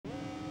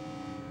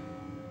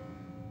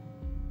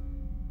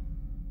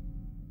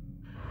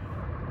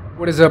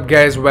What is up,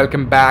 guys?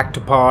 Welcome back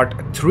to part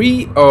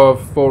 3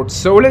 of Fort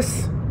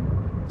Solis.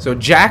 So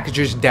Jack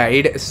just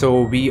died,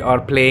 so we are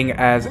playing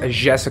as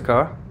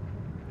Jessica.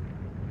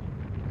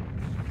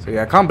 So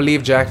yeah, I can't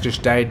believe Jack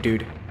just died,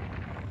 dude.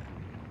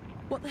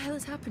 What the hell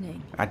is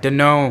happening? I don't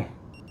know.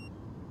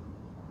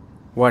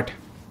 What?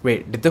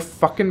 Wait, did the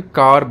fucking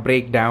car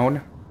break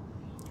down?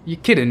 You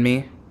kidding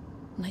me?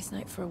 Nice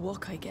night for a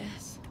walk, I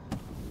guess.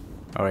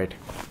 Alright.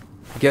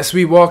 Guess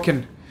we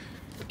walking.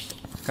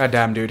 God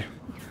damn, dude.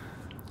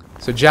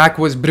 So Jack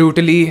was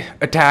brutally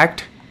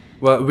attacked.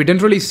 Well, we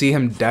didn't really see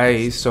him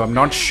die, so I'm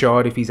not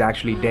sure if he's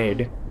actually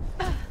dead.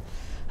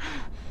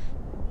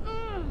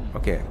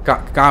 Okay,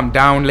 calm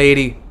down,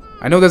 lady.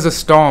 I know there's a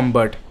storm,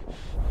 but...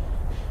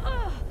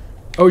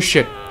 Oh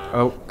shit.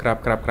 Oh,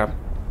 crap.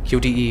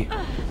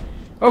 QTE.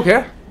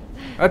 Okay,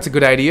 that's a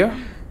good idea.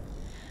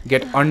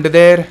 Get under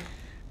there.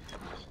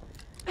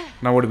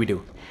 Now what do we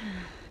do?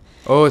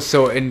 Oh,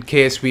 so in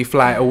case we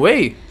fly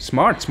away.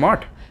 Smart.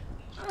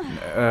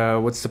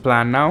 What's the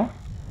plan now?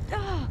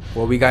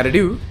 What we gotta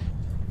do?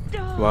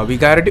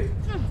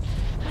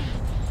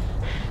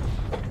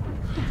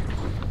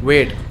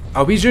 Wait,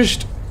 are we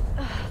just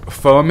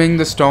firming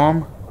the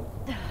storm?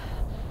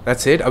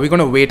 That's it? Are we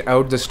gonna wait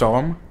out the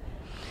storm?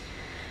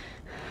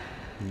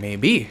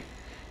 Maybe.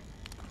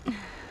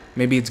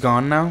 Maybe it's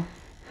gone now?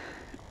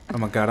 Oh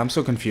my god, I'm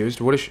so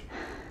confused. What is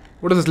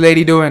this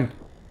lady doing?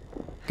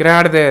 Get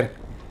out of there.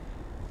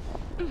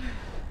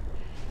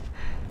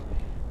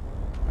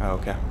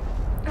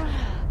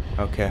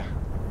 Okay.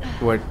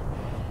 What?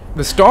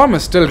 The storm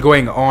is still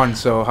going on,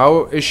 so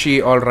how is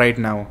she alright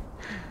now?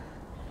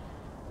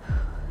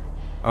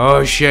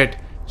 Oh shit.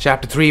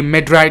 Chapter 3,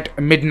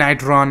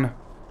 midnight run.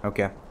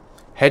 Okay.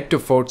 Head to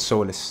Fort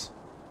Solis.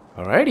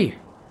 Alrighty.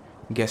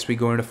 Guess we're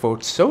going to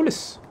Fort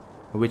Solis.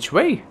 Which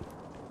way?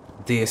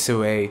 This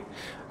way.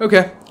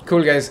 Okay,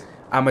 cool guys.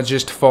 I'ma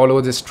just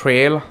follow this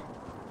trail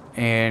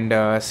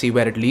and see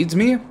where it leads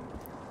me.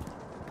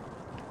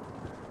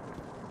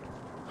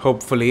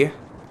 Hopefully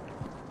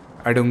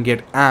I don't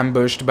get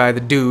ambushed by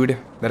the dude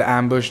that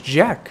ambushed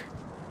Jack.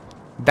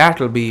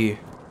 That'll be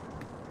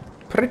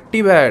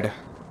pretty bad.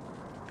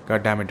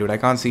 God damn it, dude. I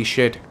can't see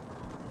shit.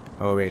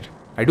 Oh, wait.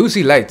 I do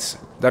see lights.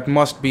 That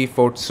must be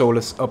Fort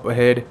Solis up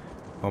ahead.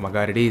 Oh my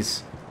god, it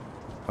is.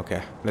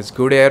 Okay, let's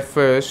go there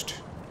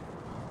first.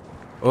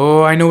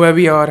 Oh, I know where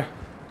we are.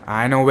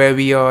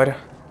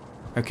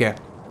 Okay.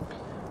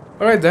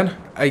 Alright then.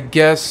 I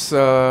guess...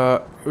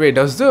 wait,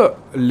 does the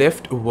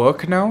lift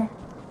work now?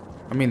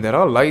 I mean, there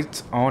are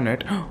lights on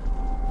it.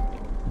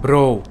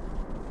 Bro.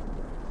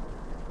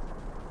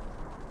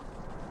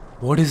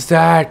 What is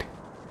that?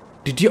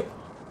 Did you...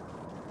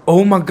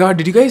 Oh my god,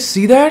 did you guys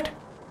see that?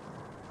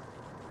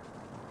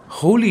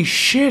 Holy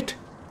shit.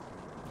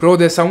 Bro,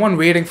 there's someone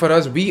waiting for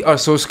us. We are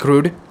so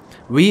screwed.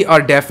 We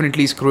are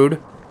definitely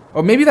screwed.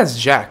 Or maybe that's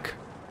Jack.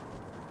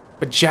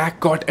 But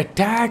Jack got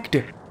attacked.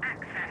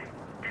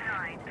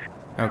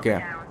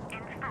 Okay.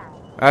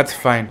 That's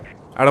fine.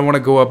 I don't want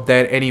to go up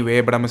there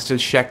anyway, but I'm gonna still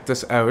check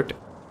this out.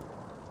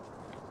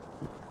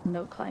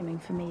 No climbing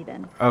for me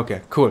then.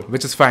 Okay, cool.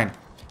 Which is fine.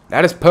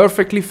 That is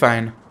perfectly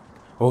fine.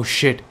 Oh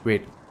shit,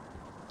 wait.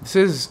 This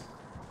is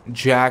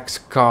Jack's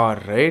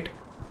car, right?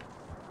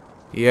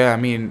 Yeah, I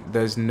mean,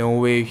 there's no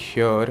way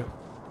here.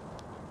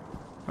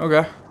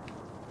 Okay.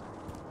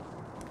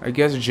 I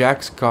guess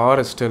Jack's car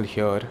is still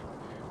here.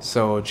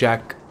 So,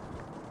 Jack...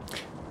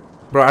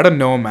 Bro, I don't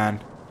know,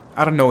 man.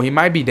 I don't know. He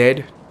might be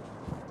dead.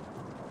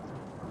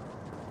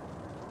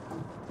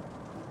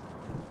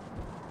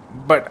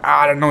 But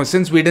I don't know,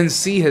 since we didn't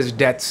see his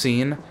death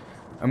scene,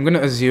 I'm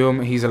gonna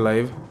assume he's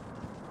alive.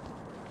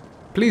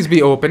 Please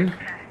be open.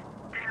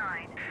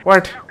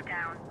 What?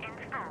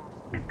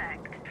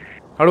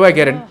 How do I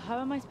get in? How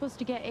am I supposed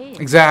to get in?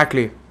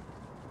 Exactly.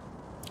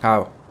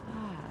 How?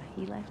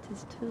 He left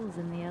his tools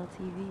in the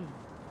LTV.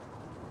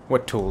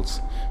 What tools?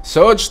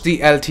 Search the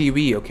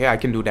LTV. Okay, I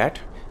can do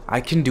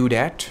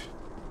that.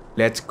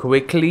 Let's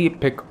quickly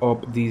pick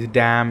up these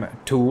damn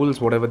tools,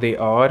 whatever they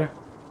are.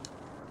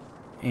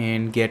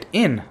 And get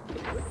in.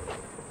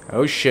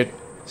 Oh shit.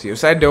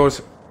 Suicide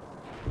doors.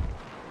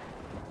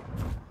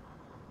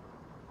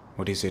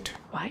 What is it?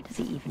 Why does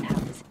he even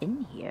have this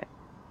in here?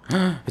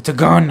 It's a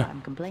gun. I'm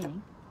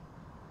complaining.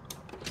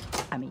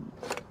 I mean,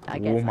 I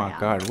guess Oh my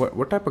god.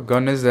 What type of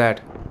gun is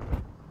that?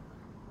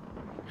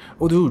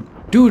 Oh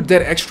dude,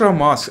 that extra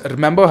mask.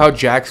 Remember how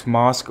Jack's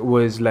mask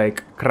was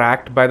like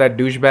cracked by that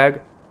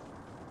douchebag?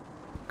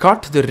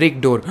 Cut the rig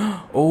door.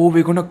 Oh,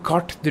 we're gonna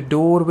cut the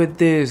door with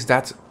this.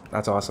 That's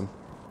awesome.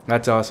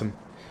 That's awesome.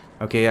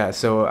 Okay, yeah,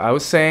 so I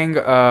was saying,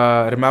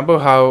 remember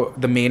how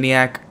the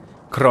maniac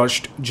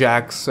crushed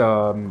Jack's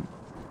helmet?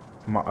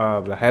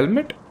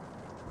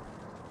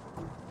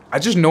 I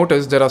just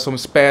noticed there are some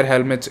spare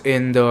helmets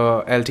in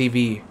the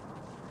LTV.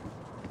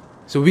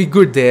 So we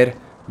good there.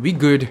 We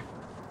good.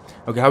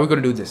 Okay, how are we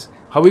gonna do this?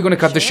 How are we gonna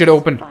cut this shit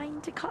open?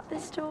 Fine to cut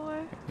this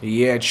door.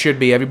 Yeah, it should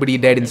be. Everybody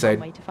dead inside.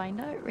 Way to find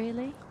out,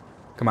 really.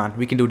 Come on,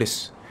 we can do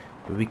this.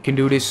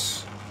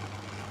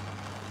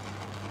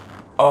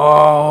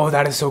 Oh,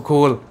 that is so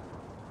cool.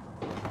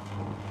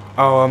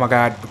 Oh my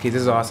god. Okay,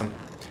 this is awesome.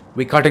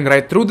 We're cutting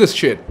right through this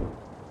shit.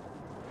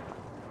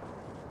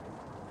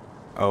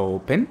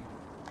 Open.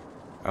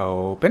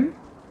 Open.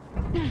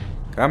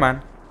 Come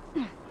on.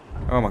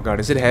 Oh my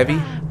god, is it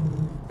heavy?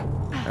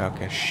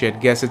 Okay, shit,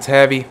 guess it's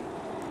heavy.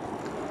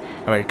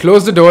 Alright,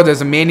 close the door.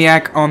 There's a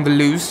maniac on the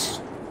loose.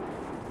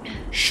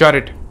 Shut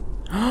it.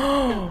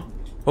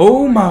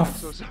 Oh my...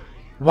 So sorry.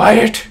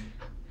 Wyatt!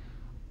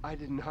 I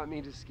did not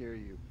mean to scare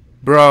you.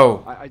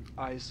 Bro.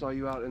 I saw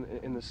you out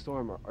in the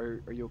storm.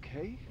 Are you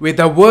okay? Wait,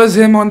 that was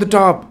him on the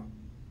top.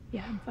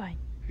 Yeah, I'm fine.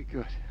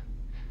 Good.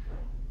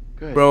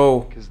 Good.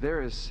 Bro. Because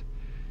there is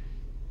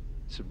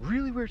some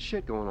really weird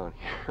shit going on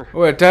here.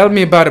 Wait, tell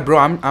me about it, bro.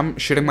 I'm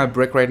shitting my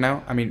brick right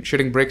now. I mean,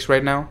 shitting bricks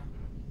right now.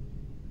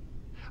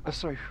 I'm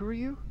sorry, who are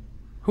you?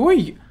 Who are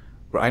you?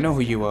 Bro, I know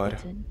who you are.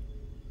 Appleton.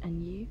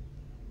 And you?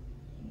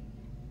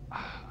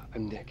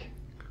 I'm Nick.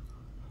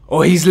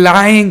 Oh, he's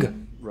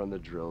lying. Run the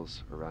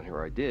drills around here,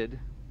 or I did.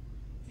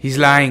 He's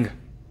lying.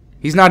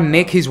 He's not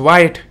Nick, he's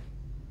Wyatt.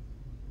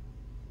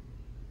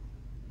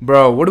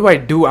 Bro, what do I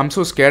do? I'm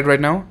so scared right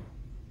now.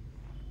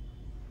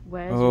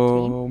 Where's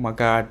your team? Oh my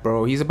god,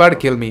 bro. He's about to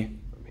kill me.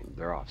 I mean,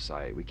 they're off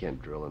site. We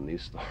can't drill in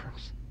these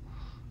storms.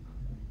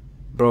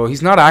 Bro,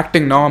 he's not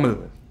acting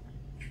normal.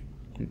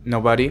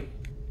 Nobody.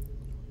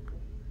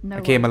 No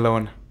I came one.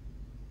 alone.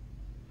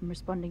 I'm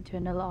responding to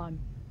an alarm.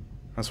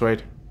 That's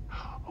right.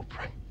 Oh,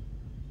 right.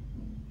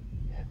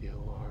 Yeah, the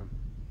alarm.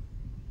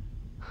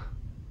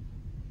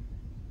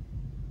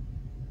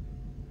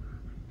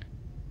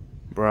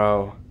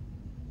 Bro.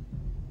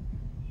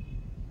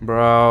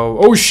 Bro.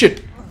 Oh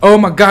shit. Oh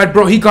my god,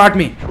 bro. He got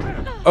me.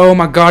 Oh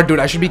my god, dude.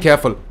 I should be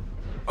careful.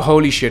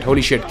 Holy shit.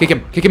 Holy shit. Kick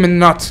him. Kick him in the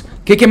nuts.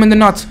 Kick him in the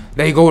nuts.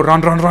 There you go.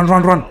 Run, run, run,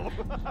 run, run.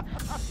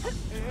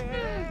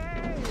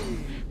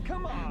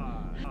 Come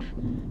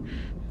on.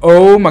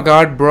 Oh my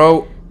god,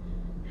 bro.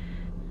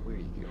 Where are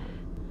you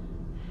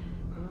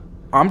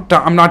going?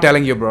 I'm not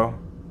telling you, bro.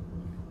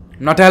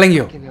 I'm not telling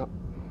you. I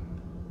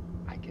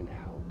can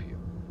help you.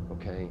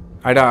 Okay.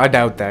 I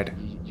doubt that.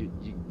 You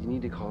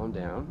need to calm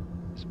down.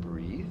 Just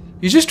breathe.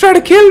 You just try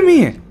to kill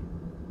me.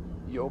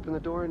 You open the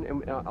door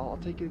and I'll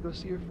take you to go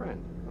see your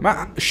friend.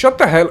 Man, shut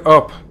the hell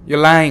up. You're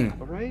lying.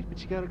 All right,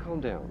 but you gotta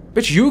calm down.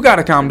 Bitch, you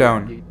gotta calm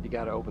down. You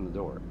gotta open the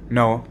door.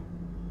 No.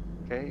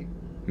 Okay.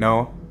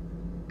 No.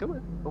 Come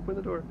on, open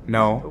the door.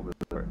 No. Just open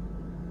the door.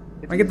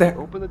 It's I get easy. that.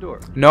 Open the door.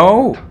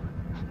 No.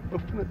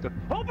 Open the door.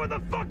 Open the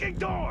fucking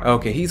door.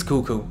 Okay, he's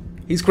cuckoo.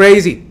 He's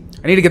crazy.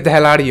 I need to get the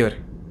hell out of here.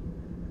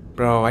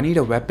 Bro, I need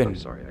a weapon. I'm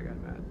sorry, I got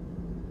mad.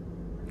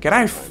 Can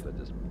I But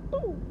just...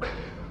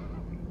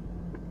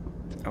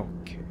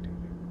 Okay.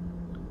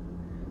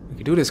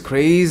 Okay, dude is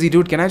crazy,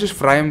 dude. Can I just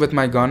fry him with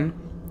my gun?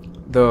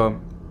 The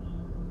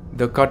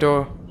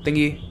cutter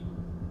thingy?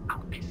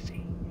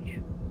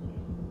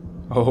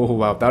 Oh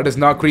wow, that is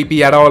not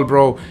creepy at all,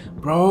 bro.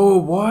 Bro,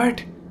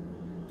 what?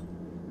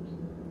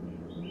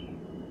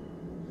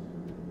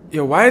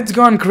 Yo, why it's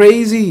gone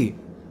crazy?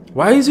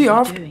 Why is he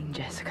off? What are you doing,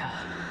 Jessica?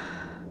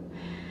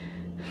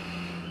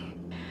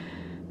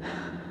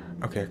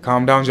 Okay,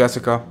 calm down,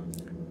 Jessica.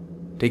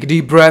 Take a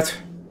deep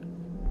breath.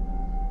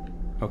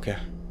 Okay.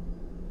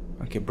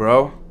 Okay,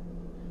 bro.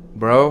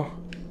 Bro,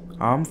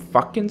 I'm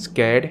fucking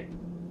scared.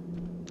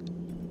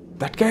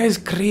 That guy is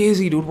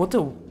crazy, dude. What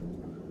the...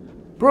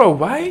 Bro,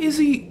 why is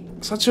he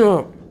such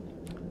a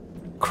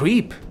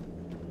creep?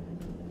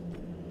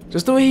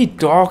 Just the way he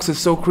talks is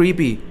so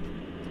creepy.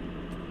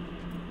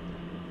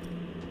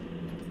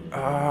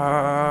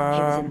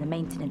 It's in the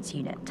maintenance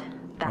unit.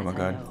 That my I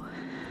God. know.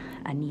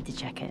 I need to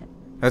check it.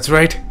 That's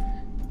right.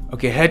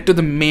 Okay, head to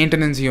the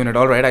maintenance unit.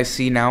 Alright, I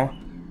see now.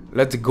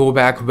 Let's go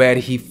back where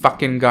he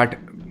fucking got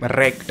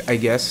wrecked, I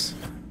guess.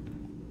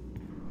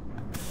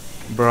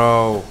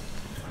 Bro.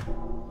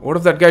 What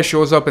if that guy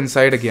shows up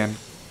inside again?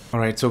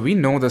 Alright, so we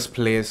know this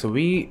place. So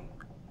we...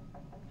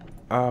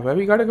 where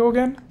we gotta go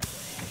again?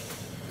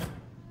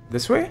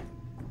 This way?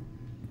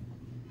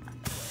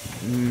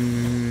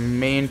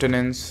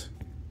 Maintenance.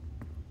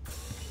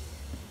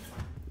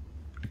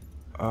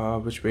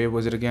 Which way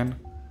was it again?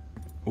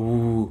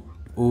 Ooh.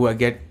 Ooh, I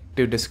get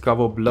to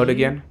discover blood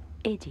again.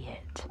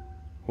 Idiot.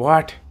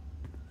 What?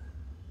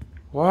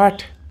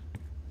 What?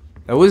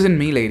 That wasn't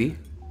me, lady.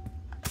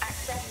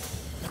 Access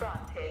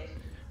granted.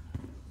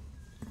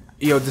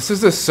 Yo, this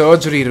is the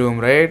surgery room,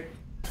 right?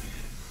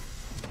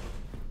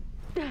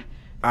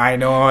 I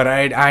know,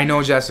 right? I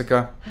know,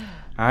 Jessica.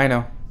 I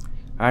know.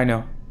 I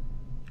know.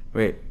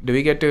 Wait, do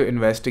we get to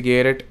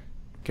investigate it?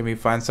 Can we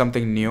find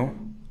something new?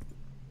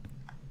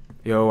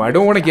 Yo, I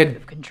don't want to Out get...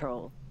 of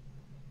control.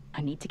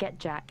 I need to get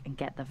Jack and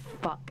get the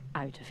fuck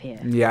out of here.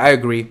 Yeah, I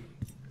agree.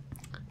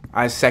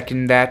 I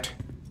second that.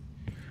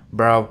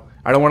 Bro,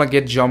 I don't want to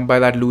get jumped by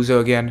that loser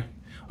again.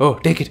 Oh,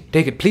 take it.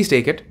 Take it. Please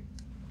take it.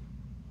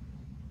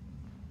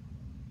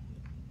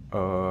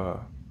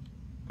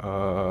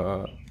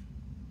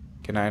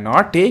 Can I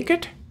not take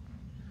it?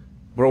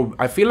 Bro,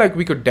 I feel like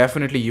we could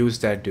definitely use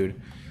that,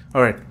 dude.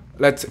 Alright,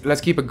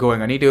 let's keep it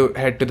going. I need to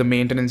head to the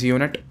maintenance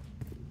unit.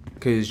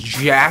 Cause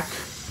Jack,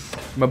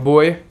 my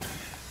boy,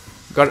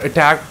 got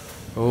attacked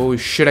Oh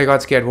shit, I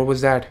got scared. What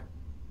was that?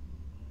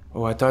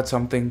 Oh, I thought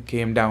something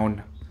came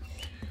down.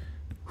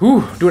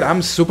 Whew, dude,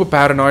 I'm super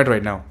paranoid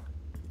right now.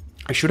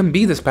 I shouldn't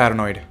be this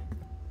paranoid.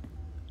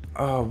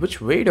 Which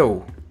way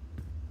though?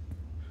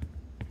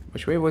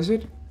 Which way was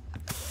it?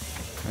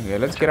 Okay,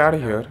 let's get out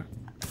of here.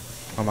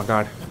 Oh my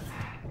god.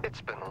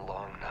 It's been a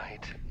long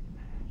night,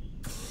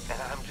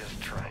 and I'm just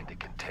trying to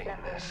contain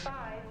this. 5.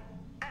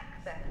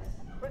 Access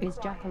Is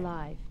Jack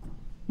alive?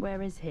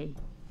 Where is he?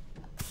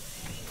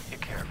 You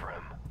care for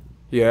him.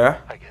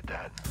 Yeah? I get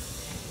that.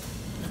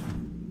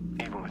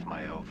 Even with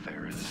my oath,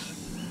 there is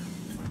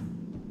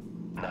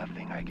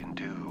nothing I can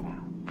do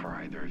for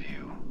either of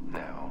you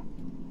now.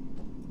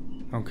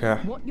 Okay.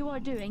 What you are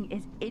doing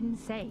is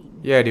insane.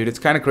 Yeah, dude, it's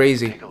kind of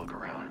crazy. Take a look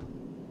around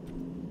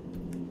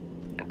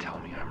and tell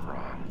me I'm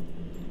wrong.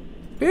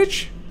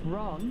 Bitch.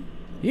 Wrong?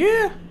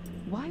 Yeah.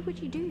 Why would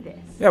you do this?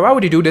 Yeah, why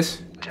would you do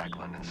this? Jack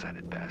London said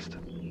it best.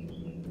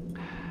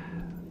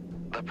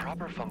 The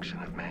proper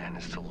function of man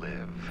is to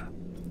live,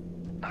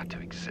 not to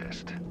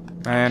exist.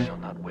 Man. I shall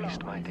not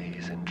waste my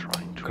days in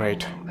trying to Great.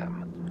 prolong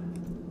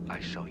them. I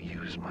shall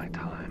use my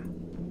time.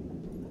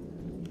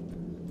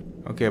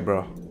 Okay,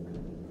 bro.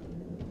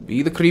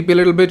 Be the creepy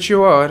little bitch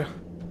you are.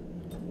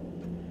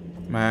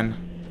 Man.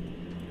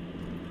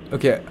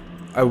 Okay,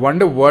 I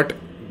wonder what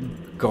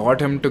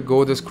got him to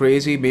go this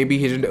crazy. Maybe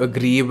he didn't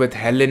agree with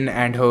Helen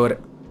and her...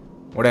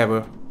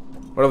 Whatever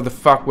the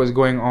fuck was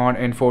going on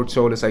in Fort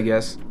Solis, I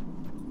guess.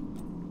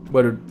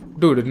 But,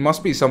 dude, it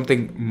must be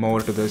something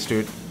more to this,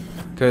 dude.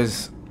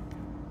 Because...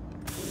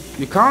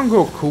 you can't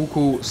go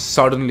cuckoo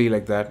suddenly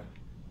like that.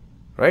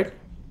 Right?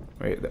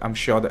 Wait, I'm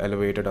sure the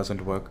elevator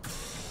doesn't work.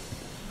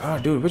 Ah,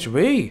 dude, which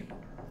way?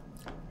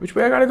 Which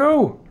way I gotta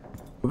go?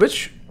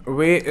 Which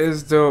way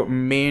is the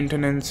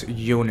maintenance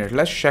unit?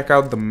 Let's check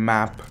out the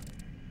map.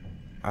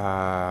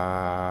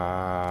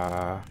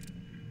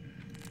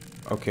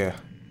 Okay.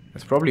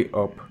 It's probably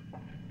up.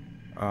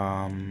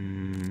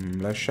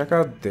 Let's check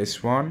out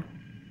this one.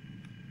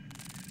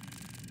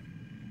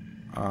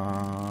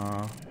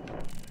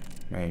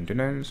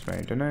 Maintenance.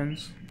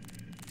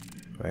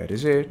 Where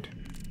is it?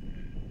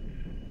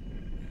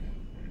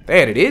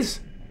 There it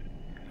is.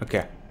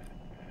 Okay.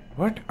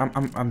 What?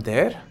 I'm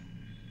there?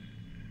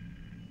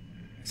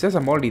 It says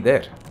I'm already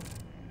there.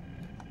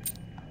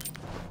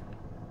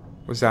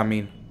 What's that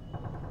mean?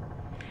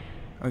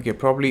 Okay,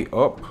 probably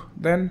up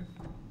then.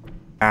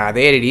 Ah,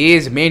 there it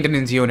is.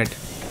 Maintenance unit.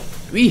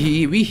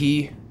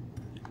 Weehee.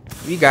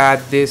 We got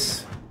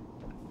this.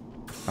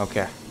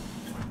 Okay.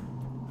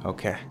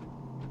 Okay.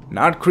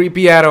 Not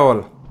creepy at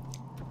all.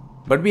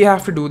 But we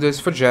have to do this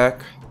for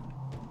Jack.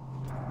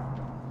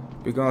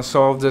 We're gonna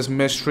solve this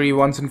mystery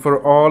once and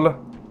for all.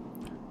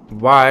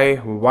 Why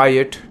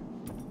Wyatt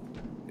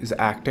is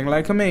acting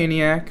like a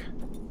maniac.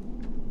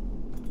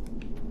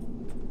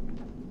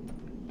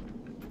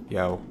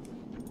 Yo,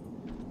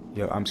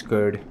 I'm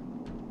scared.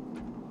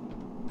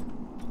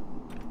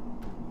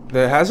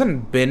 There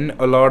hasn't been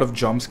a lot of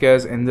jump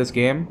scares in this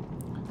game.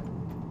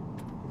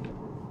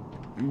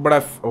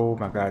 But oh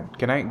my god,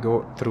 can I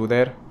go through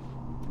there?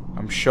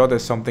 I'm sure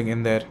there's something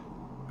in there.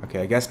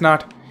 Okay, I guess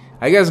not.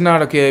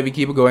 Okay, we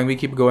keep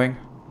going.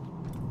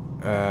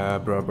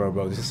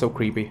 Bro, this is so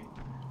creepy.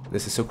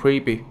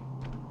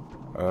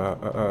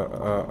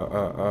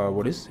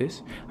 What is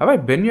this? Have I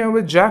been here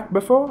with Jack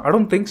before? I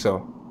don't think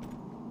so.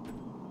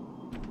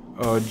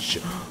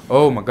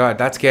 Oh my god,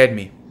 that scared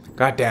me.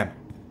 God damn.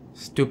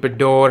 Stupid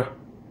door.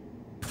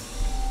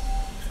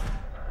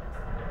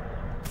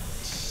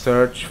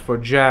 Search for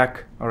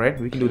Jack. Alright,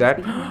 we can do that.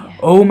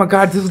 Oh my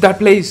god, this is that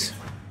place.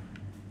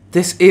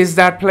 This is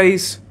that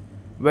place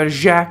where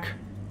Jack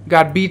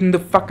got beaten the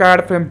fuck out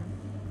of him.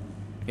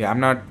 Yeah, I'm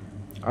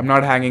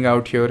not hanging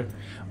out here.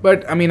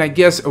 But I mean, I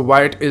guess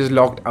Wyatt is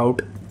locked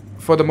out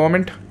for the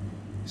moment.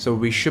 So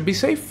we should be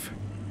safe.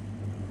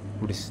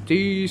 What is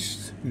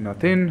this?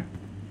 Nothing.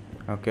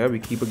 Okay, we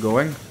keep it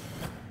going.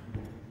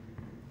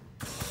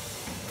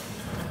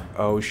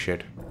 Oh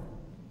shit.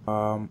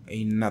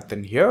 Ain't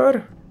nothing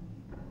here.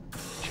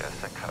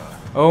 Jessica.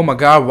 Oh my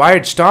god,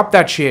 Wyatt, stop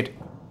that shit.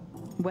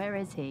 Where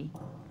is he?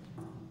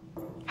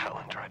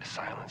 Helen tried to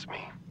silence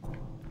me.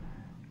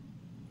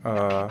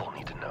 Uh, People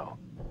need to know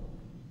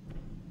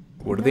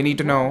what do they need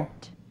to know?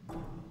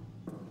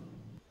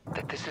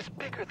 that this is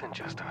bigger than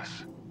just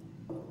us.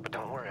 But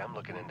don't worry, I'm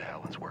looking into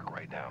Helen's work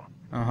right now.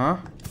 Uh-huh.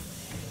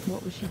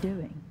 What was she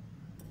doing?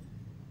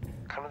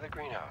 Come to the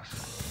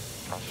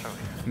greenhouse. I'll show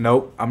you.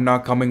 Nope, I'm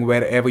not coming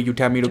wherever you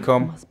tell me to Jack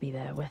come. must be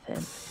there with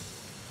him.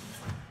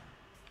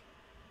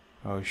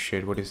 Oh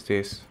shit, what is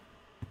this?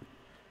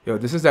 Yo,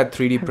 this is that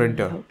 3D I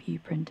printer. really hope you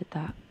printed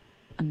that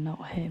and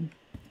not him.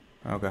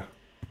 Okay.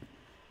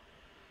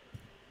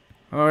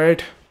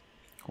 Alright.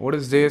 What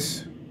is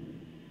this?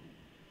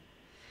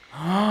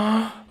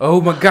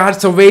 Oh my god,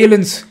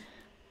 surveillance!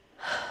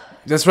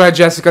 That's right,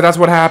 Jessica, that's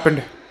what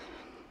happened.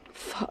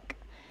 Fuck.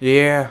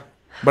 Yeah.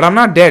 But I'm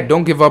not dead,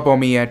 don't give up on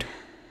me yet.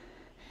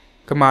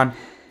 Come on.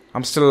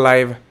 I'm still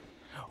alive.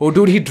 Oh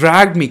dude, he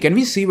dragged me. Can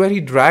we see where he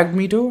dragged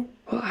me to?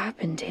 What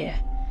happened here?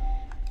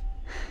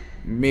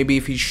 Maybe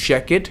if we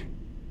check it.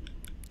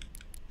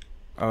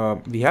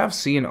 We have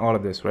seen all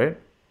of this, right?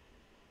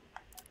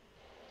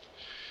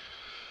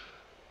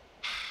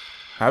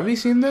 Have we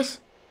seen this?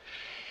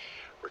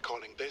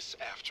 Recording this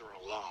after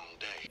a long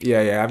day.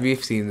 Yeah,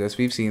 we've seen this.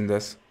 We've seen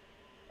this.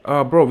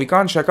 Bro, we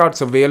can't check out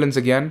surveillance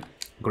again.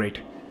 Great.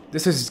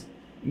 This is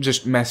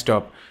just messed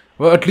up.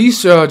 Well, at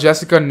least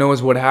Jessica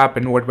knows what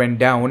happened, what went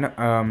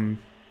down.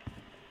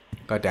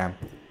 Goddamn.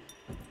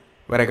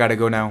 Where I gotta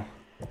go now?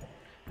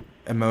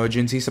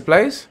 Emergency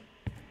supplies?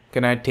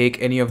 Can I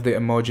take any of the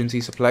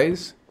emergency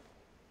supplies?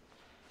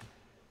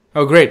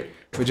 Oh, great.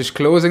 We're just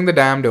closing the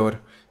damn door.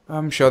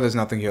 I'm sure there's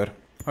nothing here.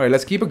 Alright,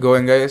 let's keep it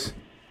going, guys.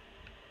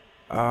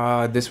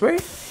 This way?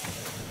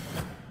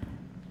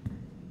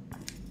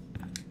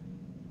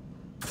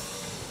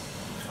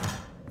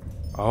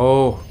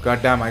 Oh,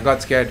 goddamn, I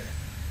got scared.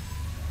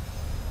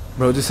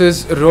 Bro, this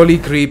is really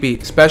creepy.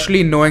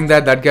 Especially knowing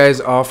that that guy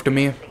is after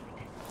me.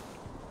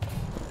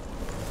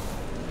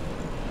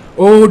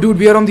 Oh, dude,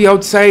 we are on the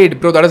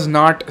outside. Bro, that is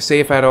not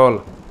safe at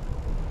all.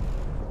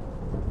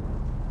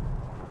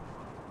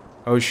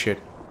 Oh, shit.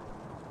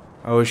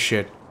 Oh,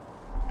 shit.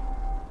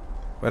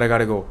 Where I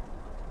gotta go?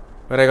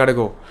 Where I gotta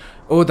go?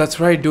 Oh, that's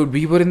right, dude.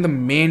 We were in the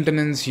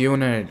maintenance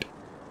unit.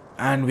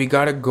 And we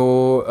gotta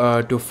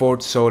go to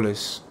Fort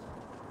Solis.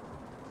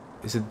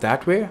 Is it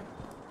that way?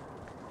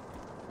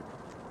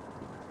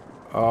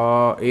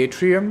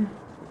 Atrium?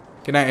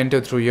 Can I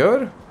enter through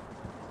here?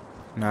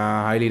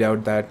 Nah, highly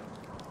doubt that.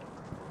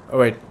 Oh,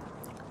 wait.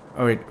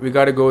 Oh, wait. We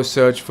gotta go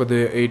search for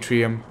the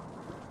atrium.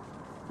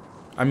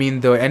 I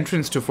mean, the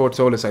entrance to Fort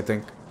Solis, I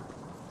think.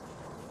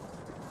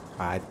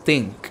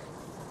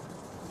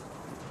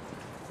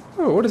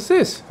 Oh, what is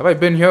this? Have I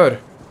been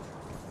here?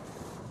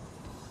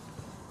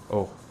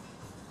 Oh.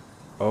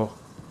 Oh.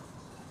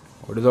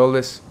 What is all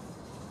this?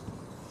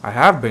 I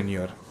have been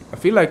here. I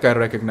feel like I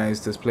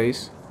recognize this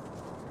place.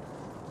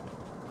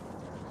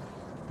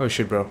 Oh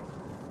shit, bro.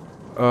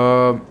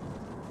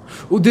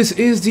 Oh, this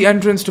is the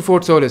entrance to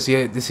Fort Solis.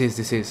 Yeah, this is.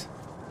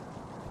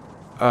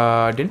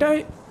 Didn't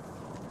I?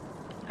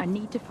 I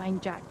need to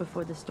find Jack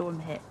before the storm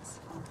hits.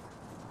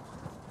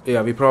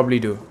 Yeah, we probably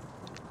do.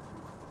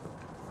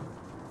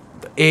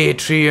 The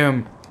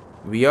atrium.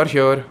 We are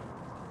here.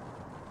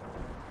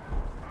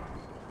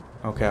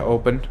 Okay,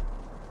 open.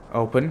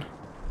 Open.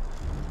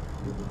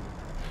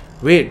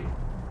 Wait.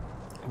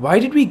 Why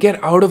did we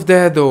get out of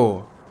there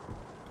though?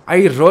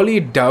 I really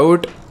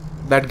doubt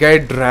that guy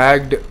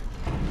dragged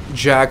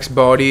Jack's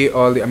body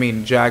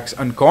Jack's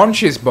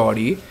unconscious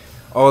body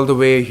all the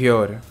way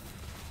here.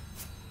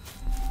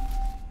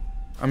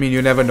 I mean,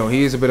 you never know.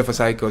 He is a bit of a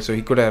psycho, so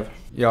he could have.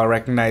 Y'all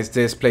recognize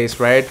this place,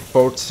 right?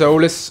 Fort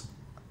Solis.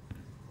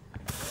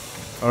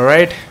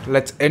 Alright,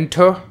 let's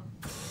enter.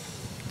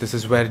 This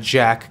is where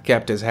Jack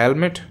kept his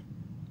helmet.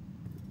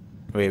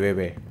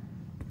 Wait.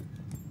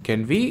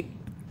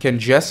 Can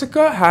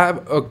Jessica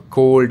have a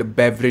cold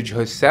beverage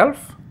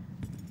herself?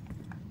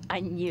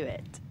 I knew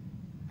it.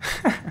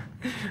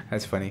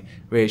 That's funny.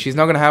 Wait, she's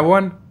not gonna have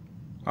one?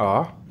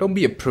 Aw, don't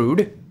be a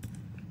prude.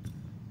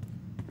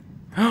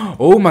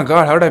 Oh my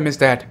god, how did I miss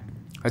that?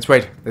 That's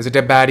right, there's a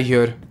dead baddie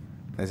here.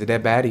 There's a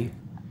dead baddie.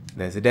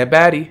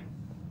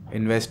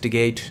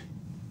 Investigate.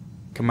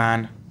 Come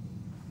on.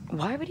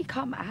 Why would he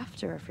come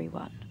after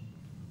everyone?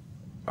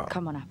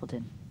 Come on,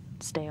 Appleton.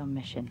 Stay on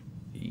mission.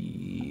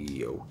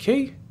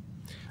 Okay.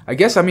 I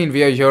guess,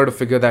 we are here to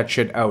figure that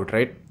shit out,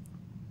 right?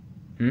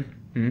 We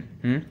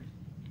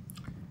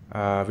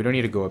don't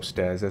need to go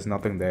upstairs. There's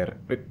nothing there.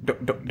 Wait,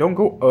 don't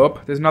go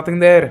up. There's nothing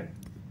there.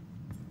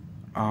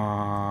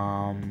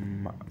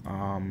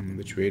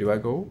 Which way do I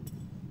go?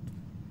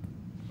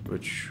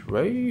 Which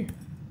way?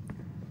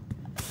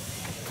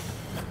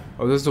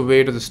 Oh, this is the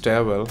way to the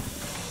stairwell.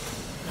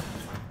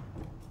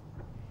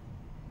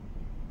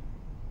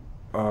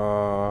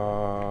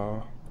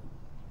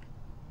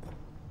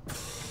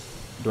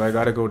 Do I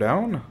gotta go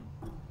down?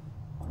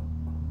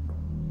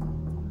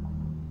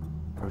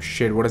 Oh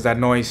shit, what is that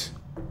noise?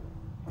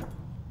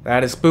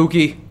 That is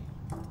spooky.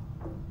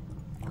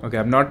 Okay,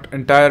 I'm not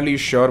entirely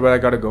sure where I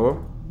gotta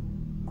go.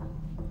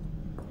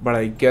 But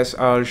I guess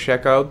I'll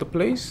check out the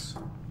place.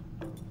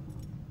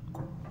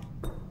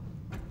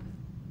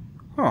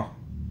 Huh.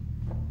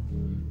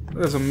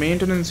 There's a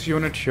maintenance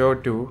unit here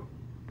too.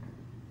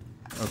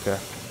 Okay.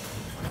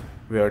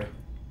 Weird.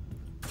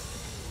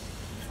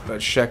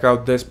 Let's check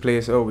out this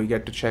place. Oh, we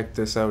get to check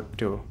this out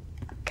too.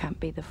 Can't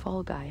be the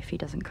fall guy if he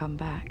doesn't come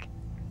back.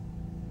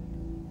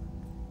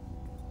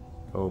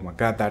 Oh my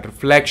god, that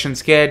reflection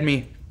scared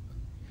me.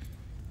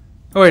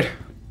 Oh wait.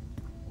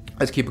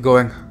 Let's keep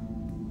going.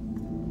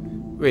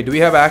 Wait, do we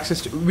have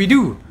access to... We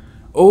do!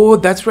 Oh,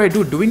 that's right,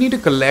 dude. Do we need to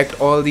collect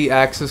all the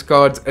access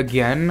cards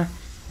again?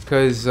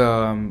 Because,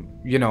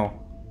 you know,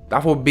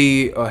 that would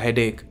be a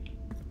headache.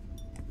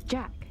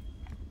 Jack.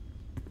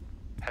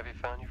 Have you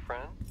found your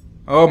friend?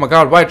 Oh my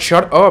god, White,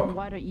 shut up!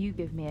 Why don't you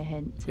give me a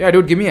hint? Yeah,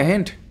 dude, give me a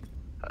hint.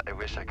 I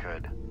wish I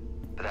could.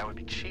 But that would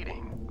be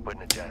cheating,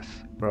 wouldn't it, Jess?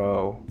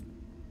 Bro,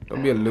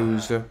 don't be a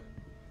loser.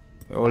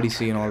 We're already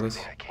seeing all this.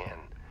 Everything I can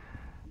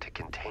to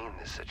contain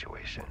this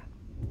situation.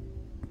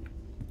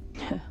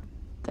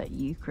 that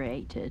you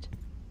created.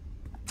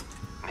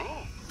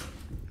 Me?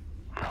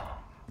 No.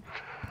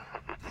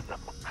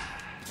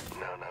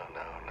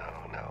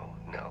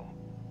 No.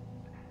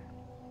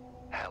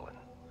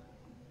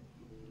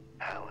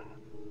 Helen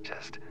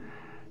just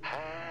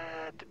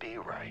had to be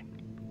right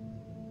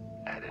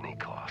at any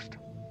cost.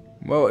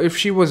 Well, if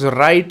she was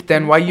right,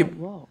 then why you...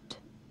 What?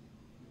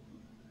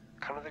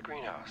 Come to the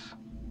greenhouse.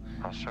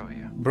 I'll show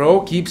you.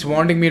 Bro keeps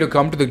wanting me to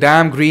come to the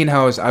damn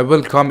greenhouse. I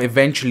will come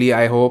eventually,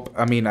 I hope.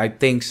 I mean, I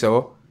think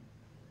so.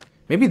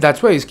 Maybe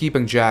that's why he's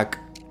keeping Jack.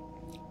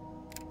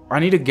 I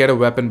need to get a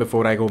weapon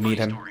before I go meet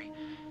him.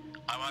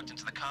 I walked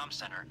into the comm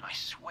center and I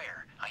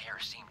swear I hear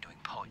him doing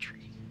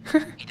poetry.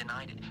 He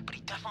denied it, but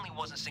he definitely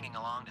wasn't singing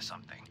along to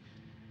something.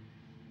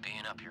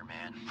 Being up here,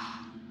 man,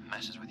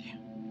 messes with you.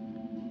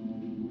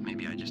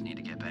 Maybe I just need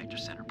to get back to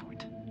center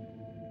point.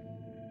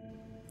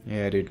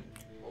 Yeah, dude.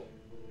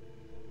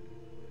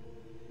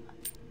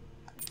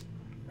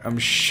 I'm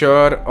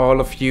sure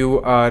all of you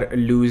are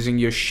losing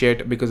your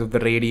shit because of the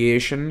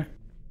radiation.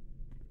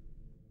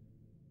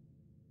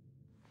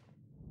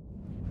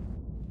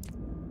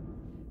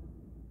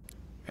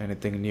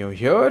 Anything new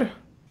here?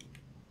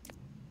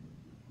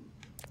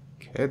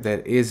 Okay, there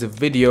is a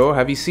video.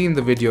 Have you seen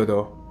the video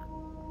though?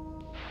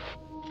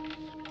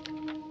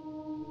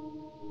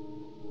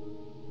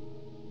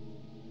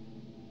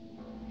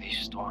 These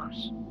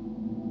storms.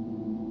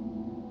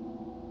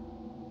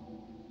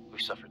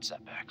 We've suffered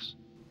setbacks.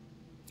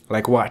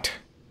 Like what?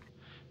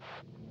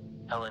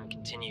 Helen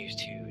continues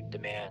to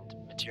demand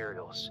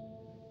materials,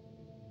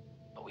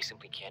 but we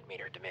simply can't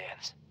meet her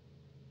demands.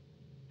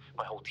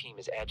 My whole team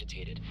is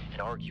agitated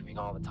and arguing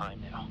all the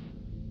time now.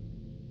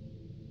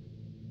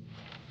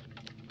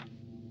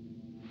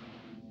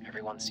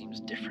 Everyone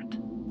seems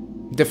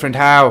different. Different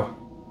how?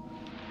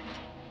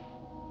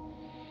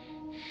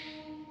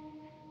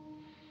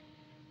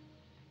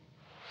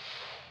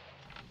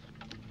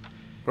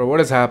 Bro,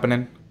 what is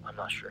happening? I'm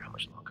not sure how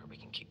much longer we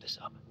can keep this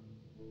up.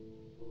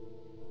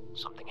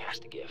 Something has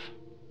to give.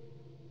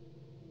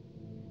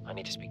 I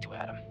need to speak to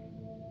Adam.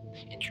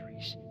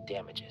 Injuries,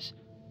 damages.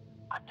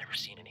 I've never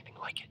seen anything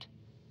like it.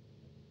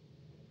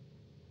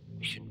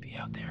 We shouldn't be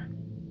out there.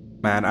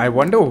 Man, I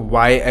wonder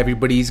why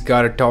everybody's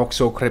gotta talk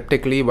so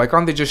cryptically. Why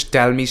can't they just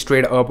tell me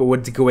straight up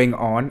what's going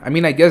on? I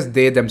mean, I guess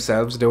they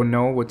themselves don't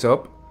know what's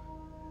up.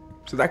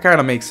 So that kind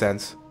of makes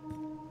sense.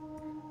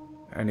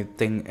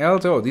 Anything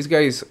else? Oh, these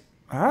guys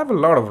have a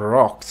lot of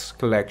rocks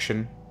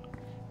collection.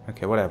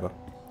 Okay, whatever.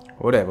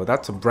 Whatever.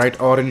 That's a bright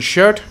orange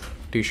shirt.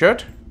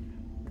 T-shirt.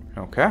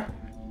 Okay.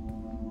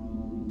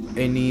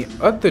 Any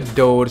other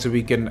doors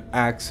we can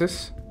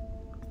access?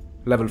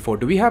 Level 4.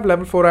 Do we have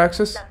level 4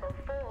 access? Level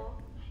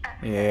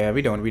 4. Yeah,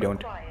 we don't.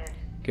 Required.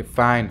 Okay,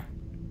 fine.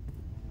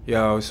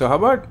 Yo, so how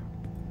about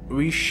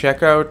we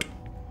check out...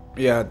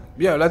 Yeah,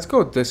 let's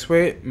go this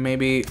way.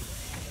 Maybe...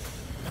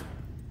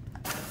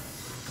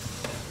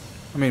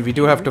 I mean, we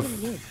do have to... It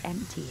really is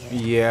empty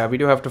here. Yeah, we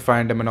do have to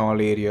find him in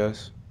all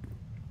areas.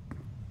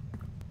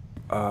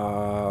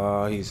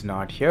 He's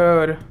not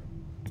here.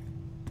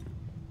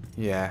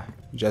 Yeah,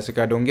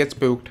 Jessica, don't get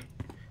spooked.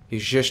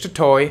 He's just a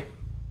toy.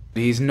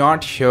 He's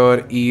not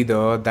here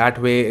either.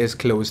 That way is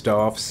closed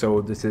off,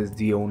 so this is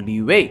the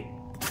only way.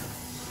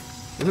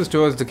 This is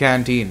towards the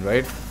canteen,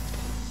 right?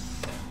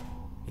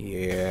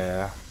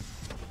 Yeah.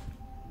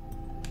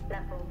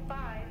 Level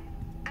 5.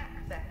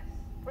 Access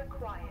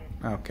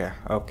required.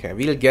 Okay.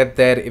 We'll get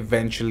there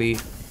eventually.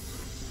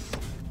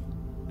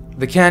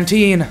 The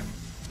canteen!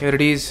 Here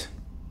it is.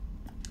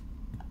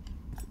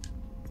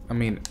 I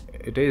mean,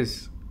 it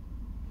is.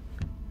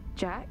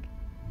 Jack?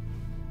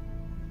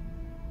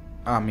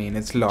 I mean,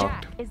 it's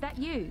locked. Jack, is that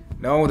you?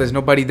 No, there's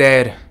nobody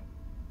there.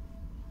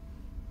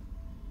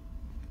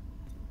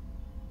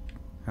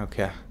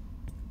 Okay.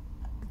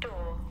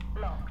 Door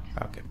locked.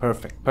 Okay,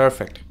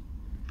 perfect.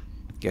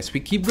 Guess we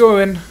keep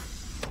going.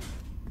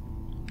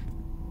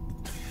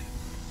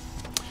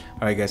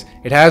 Alright guys,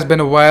 it has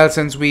been a while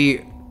since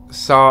we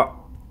saw...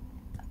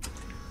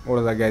 What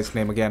is that guy's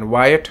name again?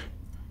 Wyatt.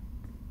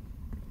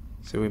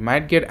 So we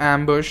might get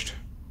ambushed.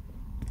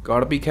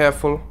 Gotta be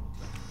careful.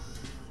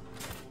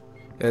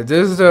 Yeah,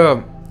 this is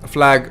the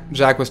flag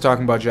Jack was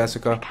talking about,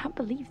 Jessica. I can't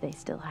believe they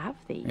still have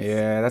these.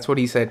 Yeah, that's what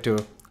he said too.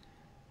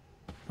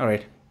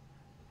 Alright.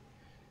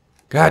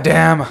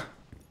 Goddamn.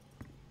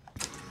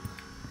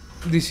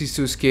 This is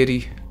so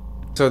scary.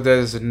 So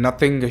there's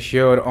nothing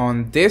here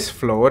on this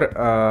floor.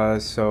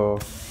 So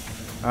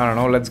I don't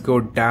know. Let's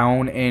go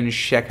down and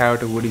check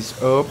out what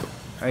is up,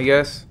 I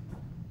guess.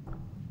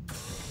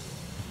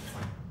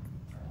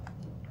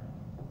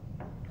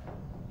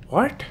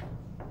 What?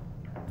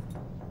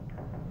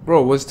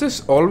 Bro, was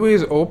this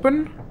always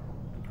open?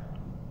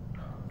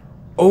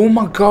 Oh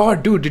my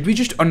god, dude, did we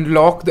just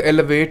unlock the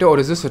elevator or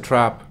is this a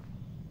trap?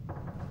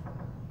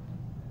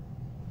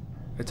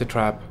 It's a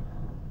trap.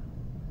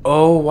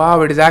 Oh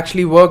wow, it is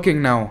actually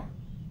working now.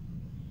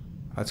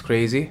 That's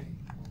crazy.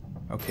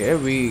 Okay,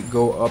 we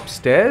go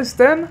upstairs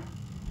then.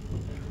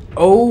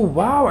 Oh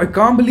wow, I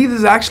can't believe this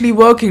is actually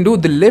working,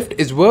 dude. The lift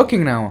is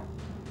working now.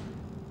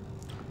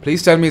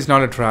 Please tell me it's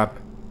not a trap.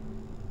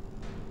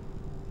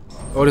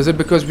 Or is it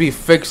because we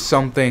fixed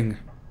something?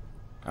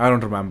 I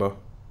don't remember.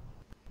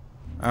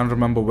 I don't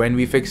remember when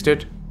we fixed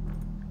it.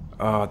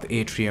 The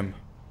atrium.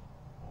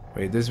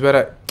 Wait, this is where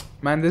I...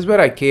 Man, this is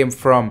where I came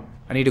from.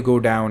 I need to go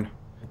down.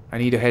 I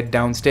need to head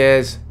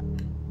downstairs.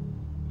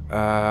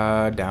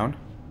 Down.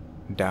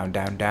 Down,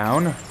 down,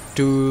 down.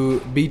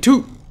 To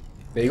B2.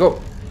 There you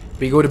go.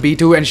 We go to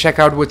B2 and check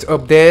out what's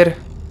up there.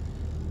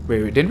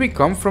 Wait, didn't we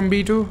come from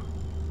B2?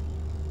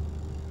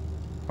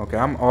 Okay,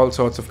 I'm all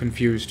sorts of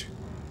confused.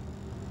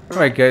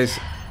 Alright, guys.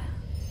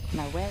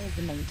 Now, where is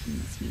the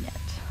maintenance unit?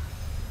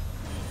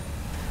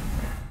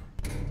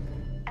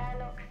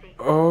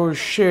 Oh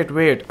shit,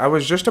 wait. I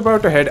was just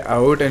about to head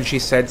out and she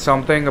said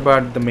something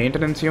about the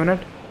maintenance unit.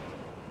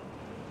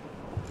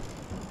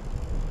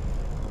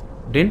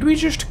 Didn't we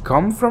just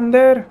come from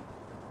there?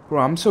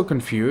 Bro, I'm so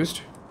confused.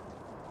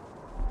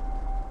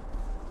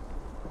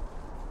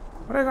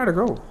 Where I gotta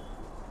go?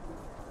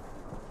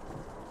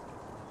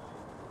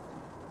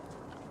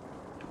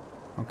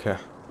 Okay.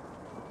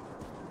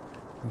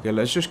 Okay,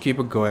 let's just keep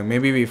it going.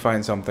 Maybe we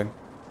find something.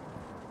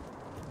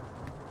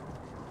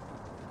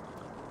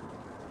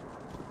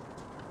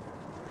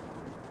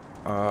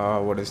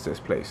 What is this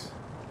place?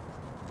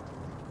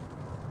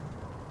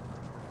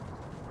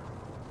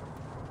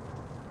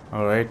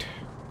 Alright.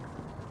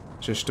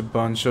 Just a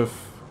bunch of...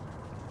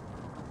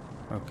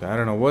 Okay, I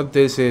don't know what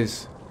this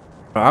is.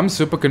 I'm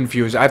super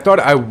confused. I thought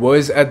I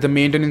was at the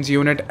maintenance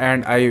unit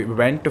and I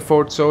went to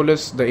Fort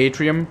Solis, the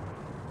atrium.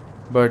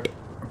 But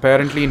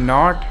apparently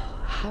not.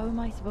 How am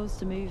I supposed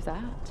to move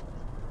that?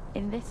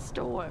 In this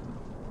storm?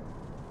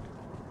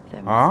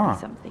 There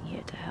must be something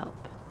here to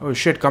help. Oh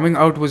shit, coming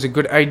out was a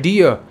good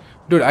idea.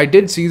 Dude, I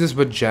did see this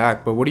with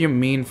Jack, but what do you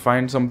mean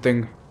find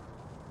something?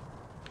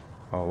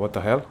 Oh, what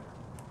the hell?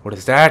 What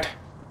is that?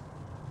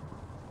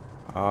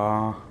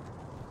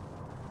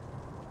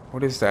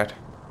 What is that?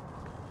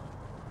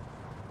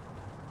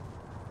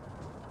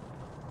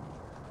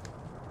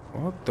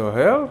 What the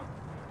hell?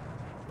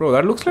 Bro,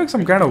 that looks like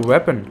some kind of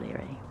weapon.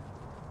 Leary.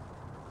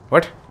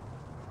 What?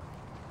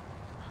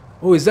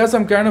 Oh, is that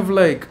some kind of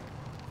like...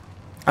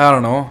 I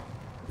don't know.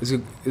 Is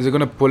it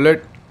gonna pull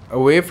it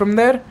away from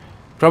there?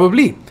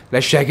 Probably.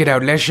 Let's check it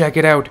out. Let's check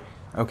it out.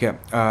 Okay.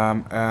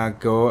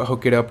 Go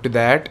hook it up to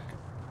that.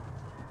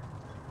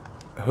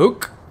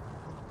 Hook.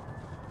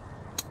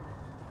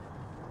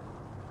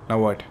 Now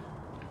what?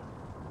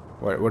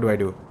 What do I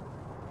do?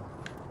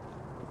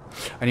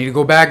 I need to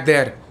go back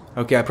there.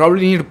 Okay, I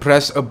probably need to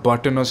press a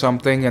button or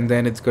something and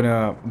then it's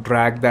gonna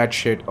drag that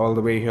shit all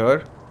the way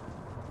here.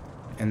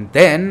 And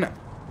then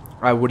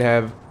I would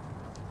have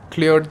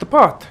cleared the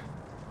path.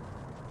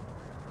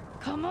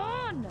 Come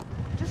on!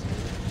 Just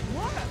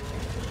work!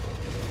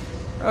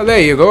 Oh,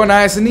 there you go.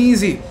 Nice and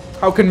easy.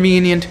 How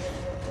convenient.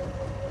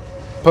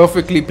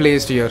 Perfectly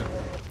placed here.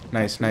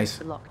 Nice, nice.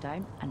 The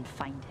lockdown and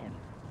find him.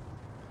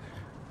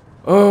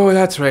 Oh,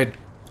 that's right.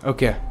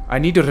 Okay, I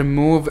need to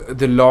remove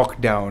the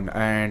lockdown,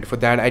 and for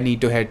that I need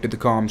to head to the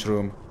comms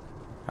room.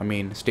 I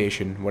mean,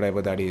 station,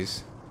 whatever that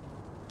is.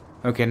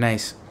 Okay,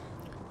 nice.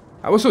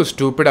 I was so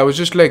stupid. I was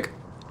just like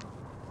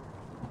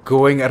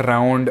going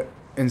around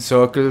in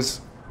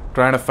circles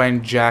trying to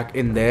find Jack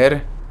in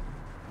there.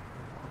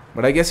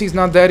 But I guess he's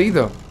not there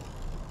either.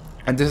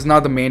 And this is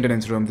not the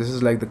maintenance room. This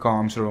is like the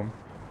comms room.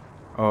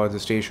 Or the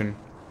station.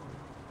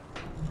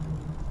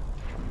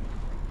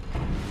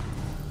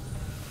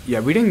 Yeah,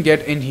 we didn't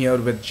get in here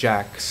with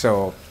Jack,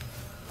 so...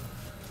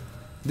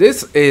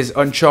 This is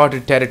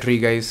uncharted territory,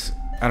 guys.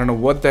 I don't know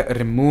what the...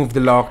 Remove the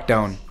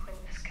lockdown.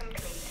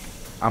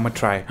 I'ma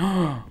try.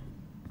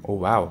 Oh,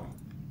 wow.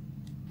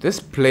 This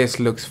place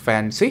looks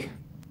fancy.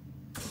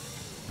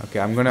 Okay,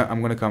 I'm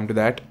gonna come to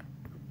that.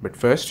 But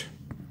first,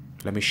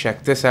 let me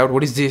check this out.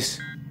 What is this?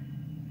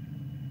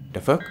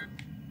 The fuck?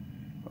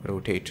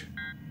 Rotate.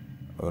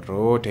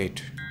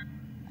 Rotate.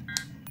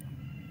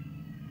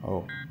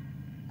 Oh.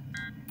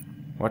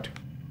 What?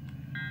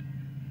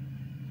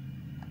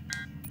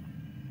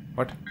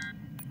 What?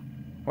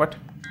 What?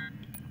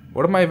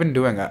 What am I even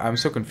doing? I'm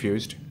so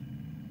confused.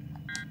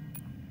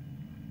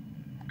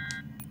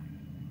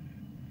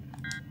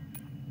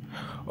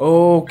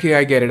 Okay,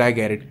 I get it, I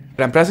get it.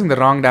 But I'm pressing the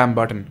wrong damn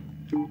button.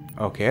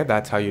 Okay,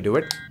 that's how you do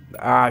it.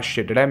 Ah,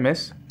 shit, did I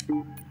miss?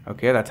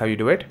 Okay, that's how you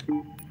do it.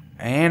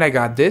 And I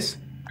got this.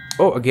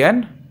 Oh,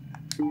 again?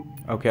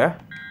 Okay.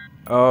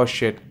 Oh,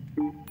 shit.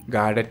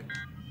 Got it.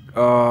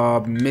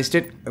 Missed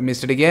it.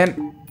 Missed it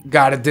again.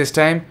 Got it this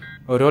time.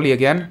 Oh, really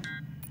again?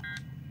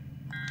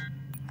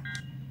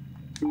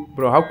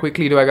 Bro, how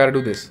quickly do I gotta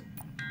do this?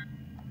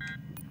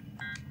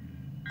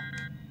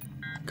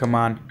 Come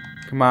on.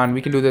 Come on,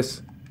 we can do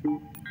this.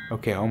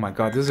 Okay, oh my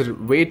god, this is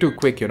way too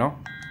quick, you know?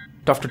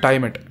 Tough to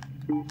time it.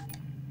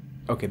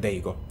 Okay, there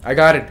you go. I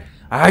got it.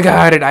 I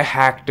got it. I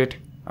hacked it.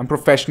 I'm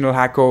professional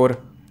hacker.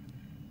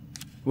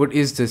 What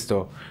is this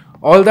though?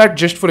 All that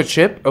just for a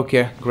chip?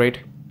 Okay, great.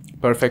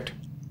 Perfect.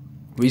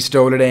 We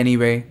stole it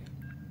anyway.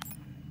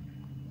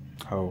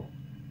 Oh.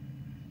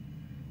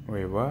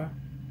 Wait, what?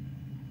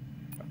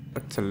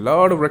 That's a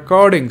lot of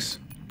recordings.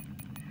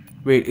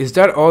 Wait, is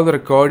that all the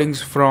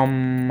recordings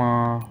from...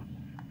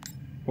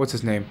 What's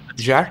his name?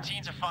 The Jack?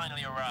 T-13s have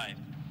finally arrived.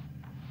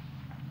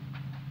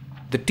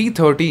 The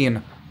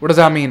T-13? What does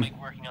that mean?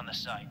 Make working on the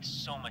site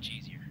so much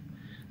easier.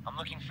 I'm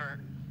looking for...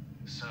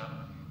 Sir,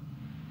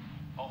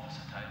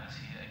 Officer Tyler's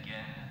here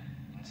again,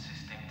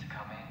 insisting to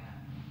come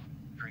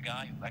in. For a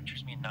guy who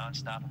lectures me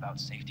non-stop about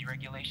safety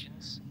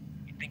regulations,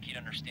 you'd think he'd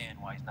understand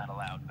why he's not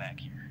allowed back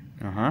here.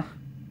 Uh-huh.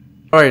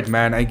 Alright,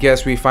 man. I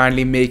guess we're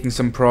finally making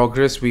some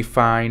progress. We're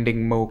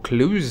finding more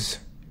clues.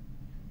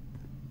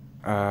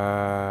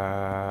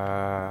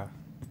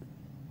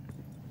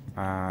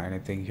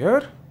 Anything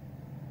here?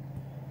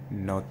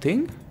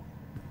 Nothing.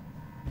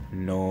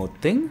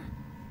 Nothing.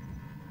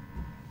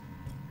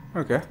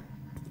 Okay.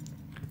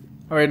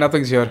 Alright,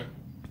 nothing's here.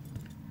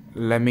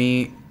 Let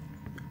me...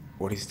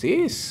 What is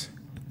this?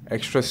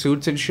 Extra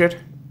suits and shit?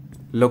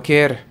 Look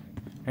here.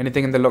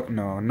 Anything in the lock?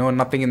 No,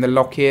 nothing in the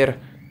lock here.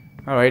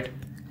 Alright,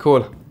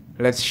 cool.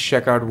 Let's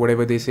check out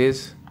whatever this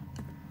is.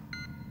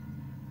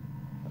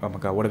 Oh my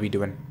god, what are we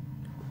doing?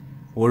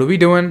 What are we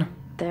doing?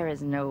 There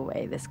is no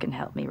way this can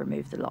help me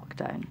remove the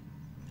lockdown.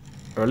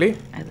 Really?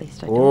 At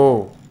least I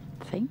Whoa.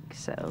 don't think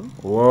so.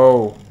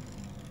 Whoa.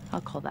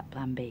 I'll call that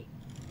plan B.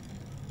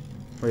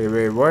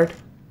 Wait, what?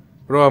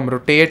 Bro, I'm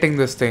rotating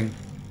this thing.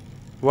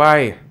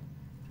 Why?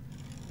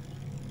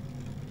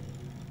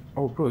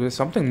 Oh, bro, there's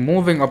something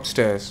moving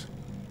upstairs.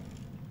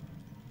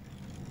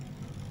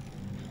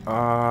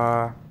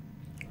 Am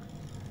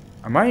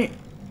I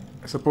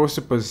supposed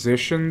to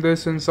position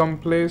this in some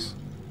place?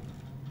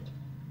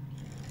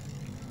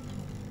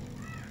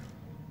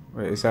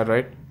 Wait, is that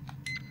right?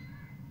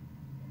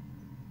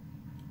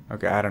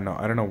 Okay, I don't know.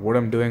 I don't know what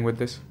I'm doing with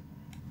this.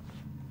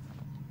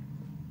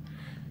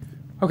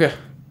 Okay,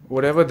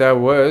 whatever that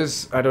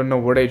was, I don't know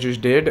what I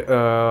just did,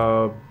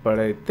 but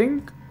I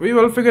think we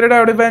will figure it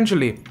out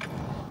eventually.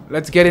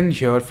 Let's get in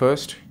here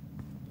first.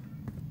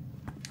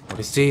 What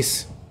is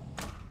this?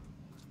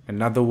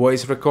 Another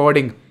voice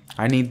recording.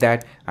 I need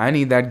that. I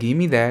need that. Give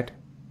me that.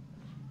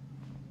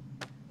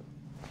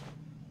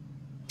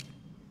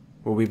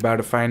 We'll be about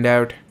to find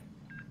out.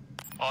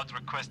 Odd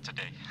request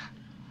today.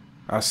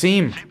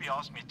 Asim. Phoebe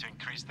asked me to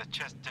increase the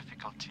chess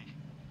difficulty.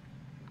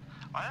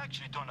 I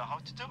actually don't know how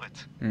to do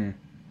it.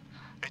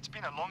 It's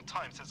been a long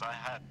time since I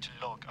had to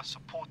log a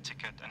support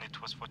ticket and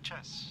it was for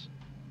chess.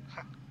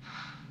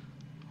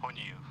 Who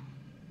knew?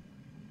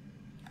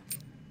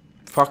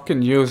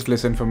 Fucking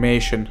useless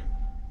information.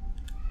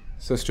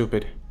 So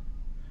stupid.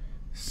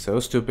 So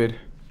stupid.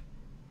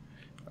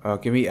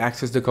 Can we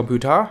access the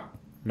computer?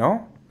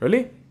 No?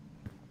 Really?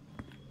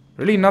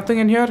 Really? Nothing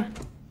in here?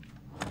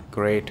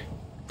 Great.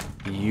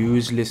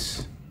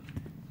 Useless.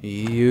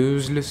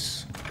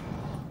 Useless.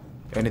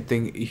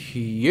 Anything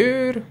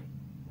here?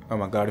 Oh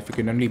my god, if we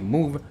can only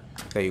move.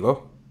 There you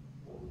go.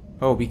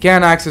 Oh, we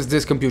can access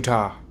this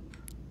computer.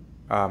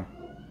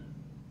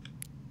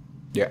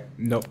 Yeah,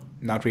 nope.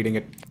 Not reading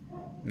it.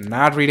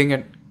 Not reading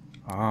it.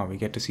 Ah, we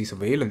get to see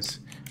surveillance.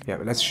 Yeah,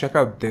 but let's check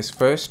out this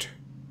first.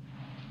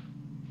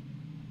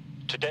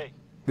 Today,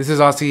 This is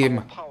Asim.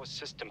 our power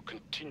system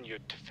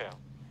continued to fail.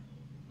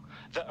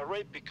 The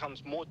array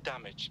becomes more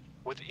damaged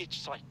with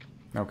each cycle.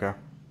 Okay.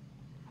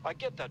 I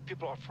get that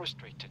people are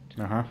frustrated,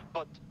 Uh-huh.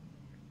 but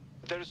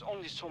there is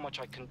only so much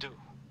I can do.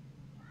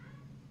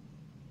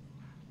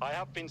 I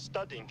have been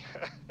studying.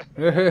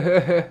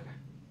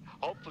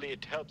 Hopefully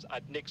it helps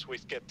at next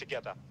week's get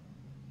together.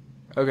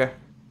 Okay.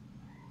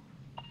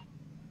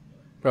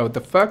 Bro, what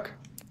the fuck?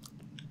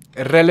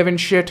 Irrelevant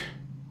shit.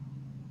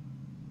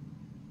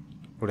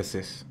 What is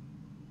this?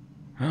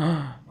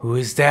 Who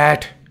is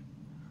that?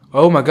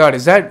 Oh my god,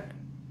 is that...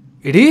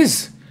 It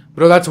is!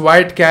 Bro, that's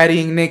White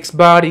carrying Nick's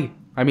body.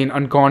 I mean,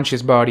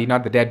 unconscious body,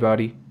 not the dead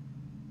body.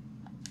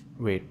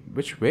 Wait,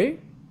 which way?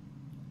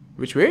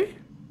 Which way?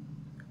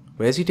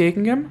 Where's he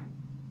taking him?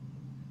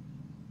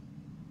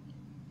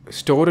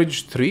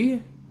 Storage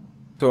 3?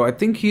 So I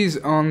think he's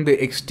on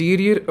the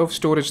exterior of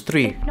storage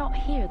 3. If not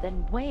here,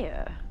 then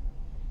where?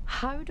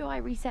 How do I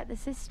reset the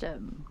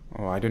system?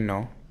 Oh, I don't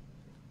know.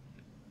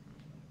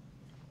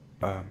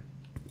 I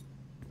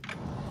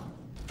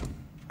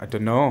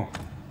don't know.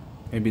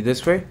 Maybe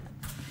this way?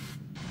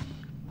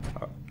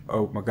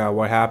 Oh my god,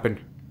 what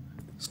happened?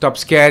 Stop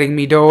scaring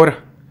me, door.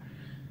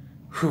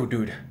 Whew,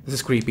 dude. This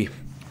is creepy.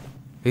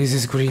 This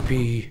is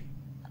creepy.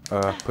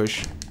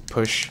 Push,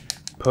 push,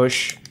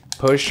 push,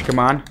 push. Come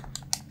on.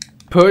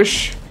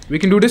 Push. We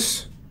can do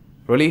this.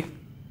 Really?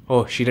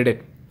 Oh, she did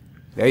it.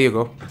 There you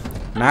go.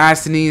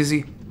 Nice and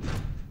easy.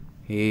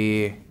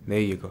 Yeah, there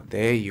you go.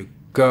 There you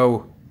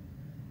go.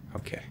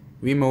 Okay,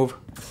 we move.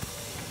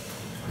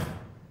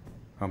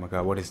 Oh my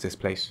god, what is this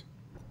place?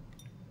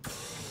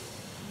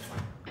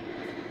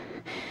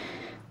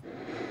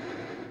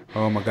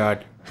 Oh my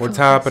god, what's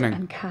happening?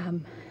 And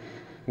calm.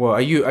 Well,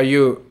 are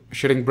you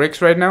shitting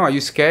bricks right now? Are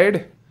you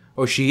scared?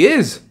 Oh, she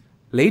is.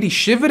 Lady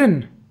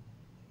shivering.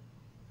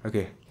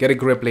 Okay, get a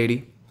grip,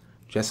 lady.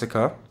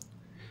 Jessica.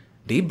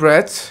 Deep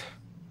breaths.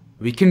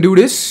 We can do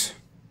this.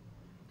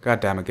 God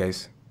damn it,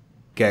 guys.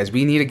 Guys,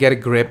 we need to get a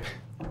grip.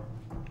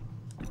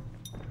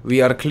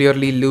 We are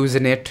clearly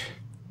losing it.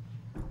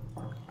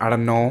 I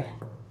don't know.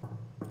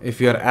 if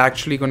you're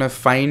actually gonna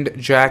find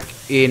Jack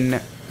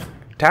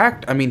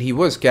intact. I mean, he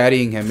was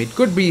carrying him. It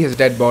could be his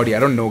dead body. I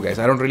don't know, guys.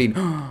 I don't really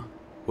know.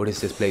 What is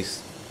this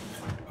place?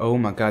 Oh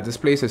my god, this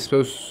place is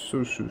so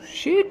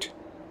shit.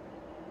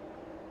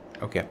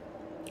 Okay.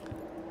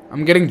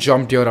 I'm getting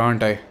jumped here,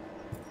 aren't I?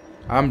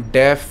 I'm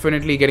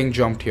definitely getting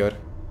jumped here.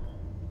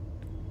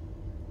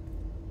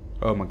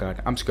 Oh my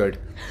god, I'm scared.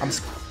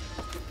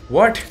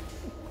 What?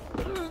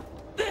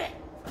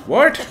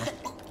 What?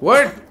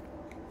 What?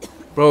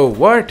 Bro,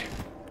 what?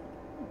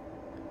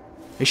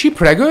 Is she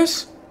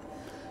preggers?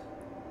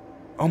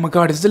 Oh my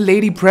god, is the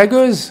lady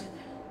preggers?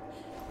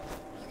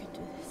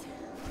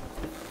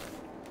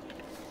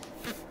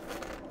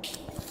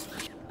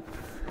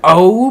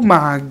 Oh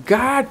my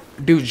god.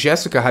 Dude,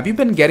 Jessica, have you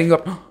been getting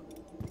up?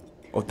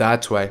 Oh,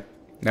 that's why.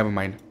 Never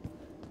mind.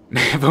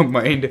 Never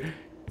mind.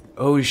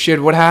 Oh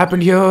shit, what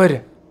happened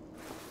here?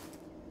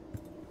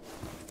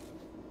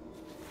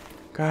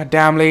 God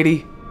damn,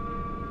 lady.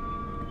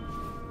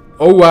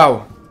 Oh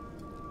wow.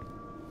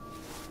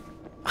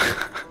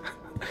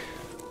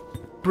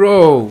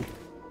 Bro.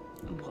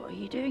 What are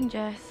you doing,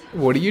 Jess?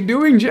 What are you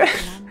doing,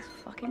 Jess? Man's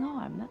fucking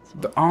arm, that's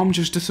all. The arm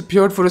just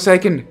disappeared for a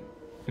second.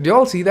 Did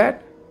y'all see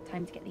that?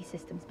 Time to get these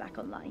systems back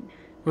online.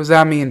 What does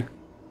that mean?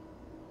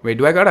 Wait,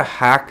 do I gotta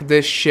hack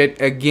this shit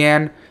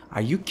again?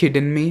 Are you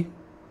kidding me?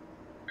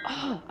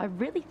 Oh, I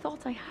really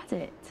thought I had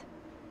it.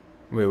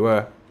 Wait,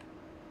 what?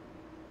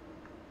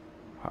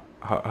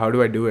 How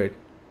do I do it?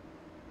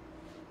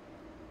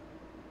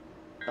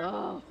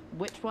 Oh,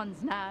 which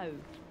ones now?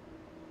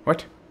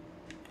 What?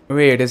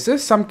 Wait, is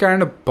this some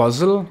kind of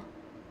puzzle?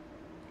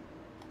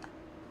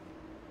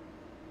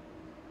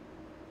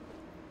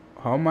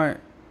 How am I?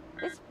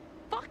 This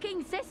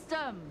fucking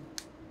system!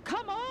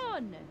 Come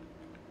on!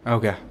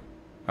 Okay.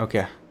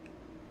 Okay.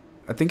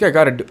 I think I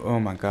gotta do... Oh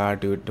my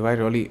god, dude. Do I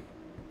really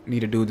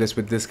need to do this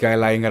with this guy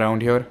lying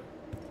around here?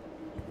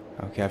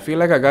 Okay, I feel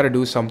like I gotta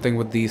do something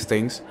with these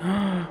things.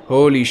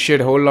 Holy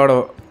shit, whole lot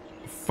of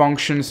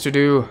functions to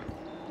do.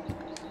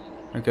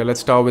 Okay,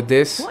 let's start with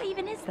this. What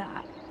even is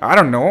that? I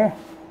don't know.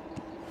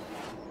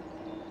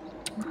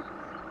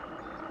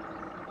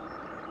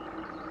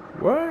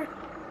 What?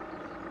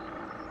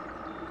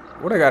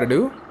 What I gotta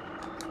do?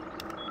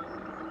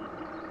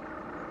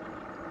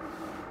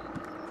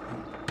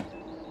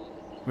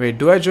 Wait,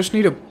 do I just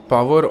need to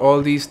power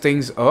all these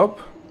things up?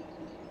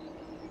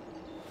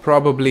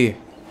 Probably.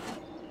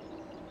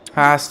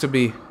 Has to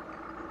be.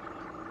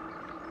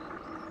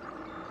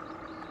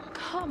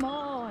 Come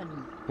on!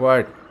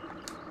 What?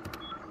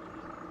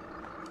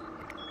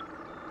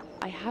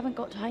 I haven't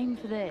got time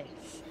for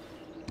this.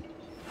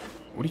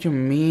 What do you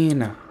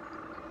mean?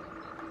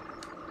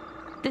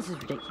 This is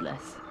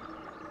ridiculous.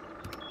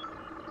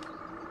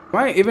 Am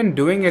I even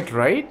doing it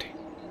right?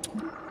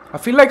 I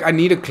feel like I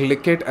need to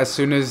click it as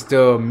soon as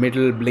the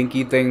middle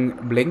blinky thing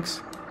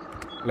blinks.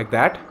 Like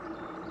that.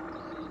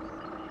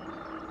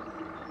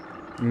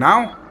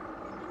 Now?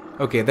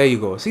 Okay, there you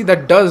go. See,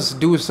 that does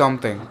do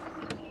something.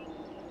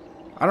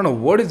 I don't know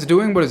what it's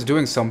doing, but it's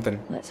doing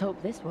something. Let's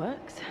hope this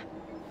works.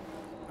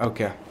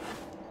 Okay.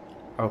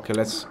 Okay,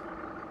 let's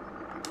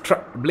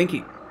try.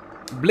 Blinky.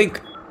 Blink.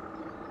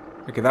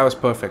 Okay, that was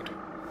perfect.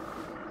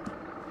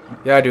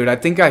 Yeah, dude, I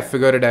think I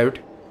figured it out.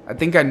 I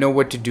think I know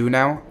what to do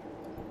now.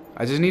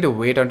 I just need to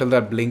wait until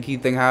that blinky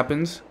thing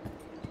happens.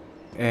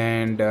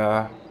 And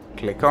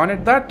click on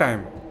it that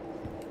time.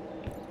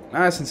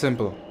 Nice and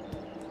simple.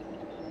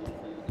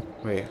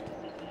 Wait.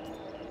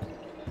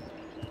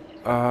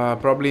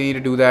 Probably need to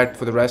do that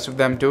for the rest of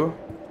them too.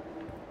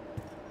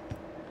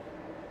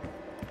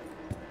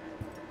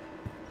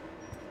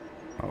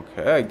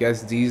 Okay, I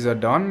guess these are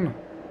done.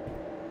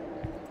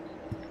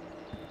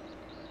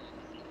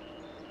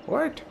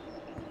 What?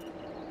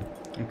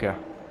 Okay.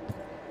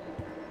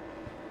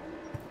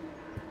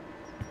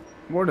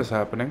 What is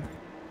happening?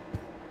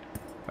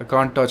 I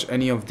can't touch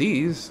any of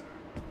these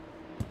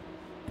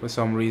for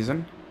some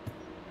reason.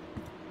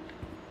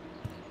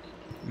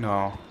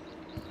 No.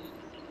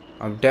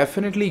 I'm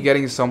definitely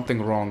getting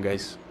something wrong,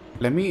 guys.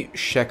 Let me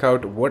check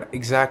out what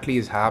exactly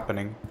is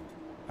happening.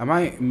 Am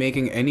I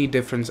making any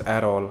difference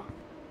at all?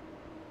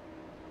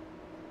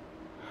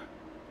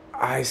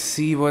 I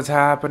see what's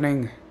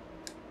happening.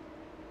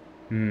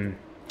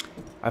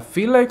 I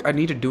feel like I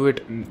need to do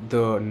it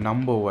the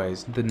number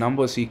wise, the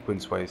number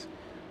sequence wise.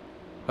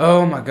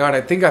 Oh my god,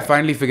 I think I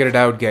finally figured it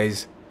out,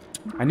 guys.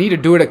 I need to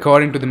do it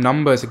according to the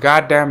numbers,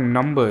 goddamn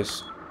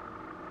numbers.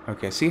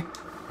 Okay, see?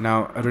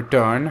 Now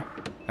return.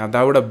 Now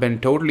that would have been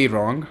totally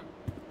wrong.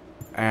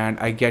 And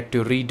I get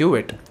to redo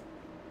it.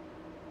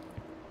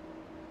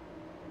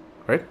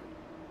 Right?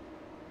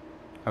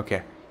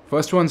 Okay.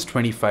 First one's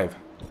 25.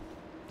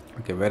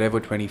 Okay, wherever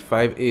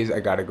 25 is, I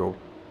gotta go.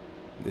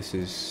 This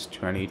is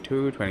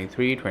 22,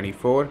 23,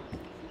 24.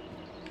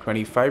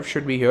 25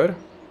 should be here.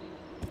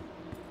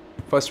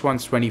 First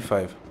one's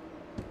 25.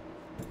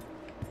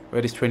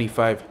 Where is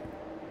 25?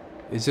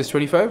 Is this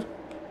 25?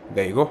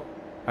 There you go.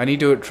 I need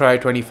to try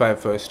 25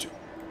 first.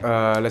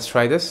 Let's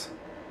try this.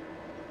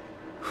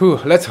 Whew,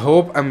 let's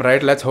hope I'm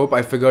right. Let's hope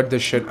I figured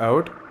this shit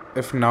out.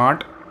 If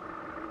not,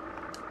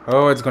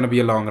 Oh, it's gonna be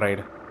a long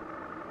ride.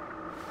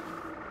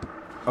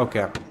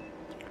 Okay.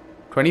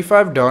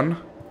 25 done.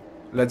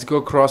 Let's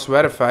go cross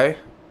verify.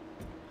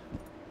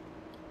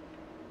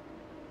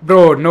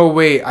 Bro, no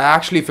way. I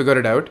actually figured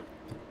it out.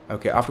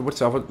 Okay, after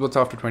what's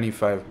after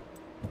 25?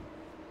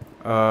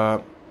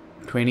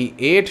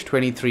 28,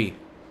 23.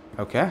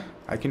 Okay,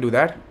 I can do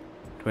that.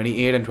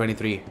 28 and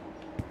 23.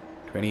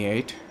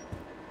 28.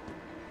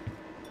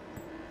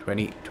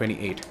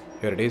 28.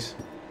 Here it is.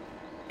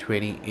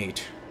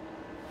 28.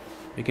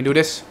 We can do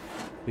this.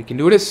 We can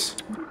do this.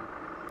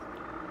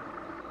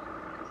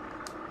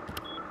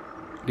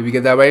 Did we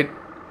get that right?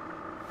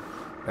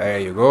 There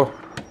you go.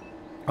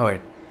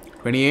 Alright.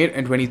 28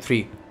 and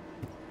 23.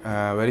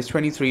 Where is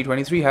 23?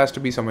 23 has to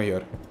be somewhere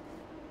here.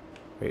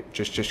 Wait,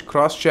 just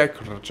cross check.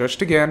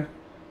 Just again.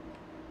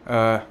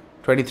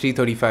 23,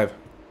 35.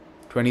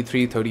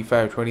 23,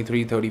 35.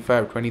 23,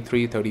 35.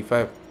 23,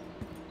 35.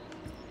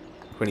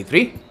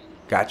 23?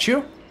 Got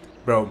you?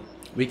 Bro,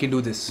 we can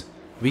do this.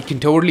 We can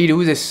totally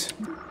do this.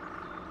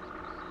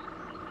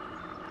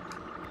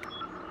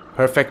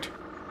 Perfect.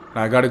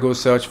 Now I gotta go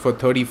search for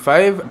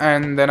 35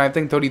 and then I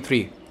think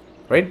 33.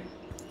 Right?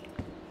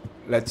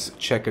 Let's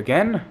check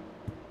again.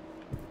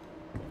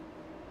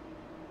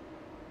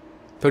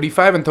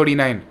 35 and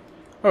 39.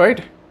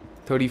 Alright.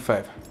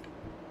 35.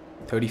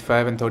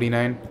 35 and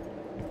 39.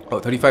 Oh,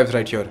 35 is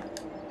right here.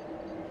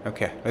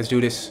 Okay, let's do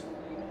this.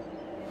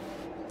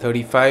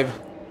 35.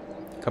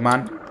 Come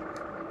on.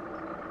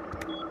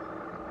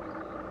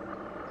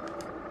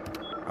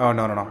 Oh,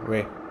 no.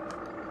 Wait.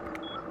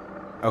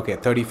 Okay,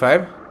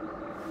 35.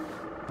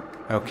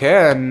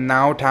 Okay, and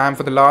now time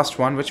for the last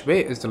one. Which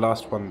way is the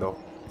last one, though?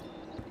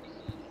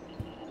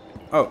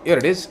 Oh, here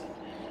it is.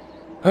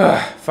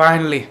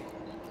 Finally.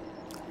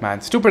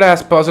 Man,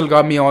 stupid-ass puzzle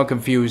got me all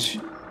confused.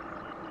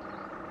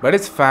 But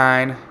it's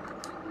fine.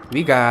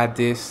 We got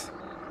this.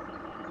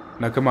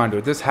 Now, come on,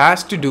 dude. This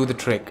has to do the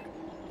trick.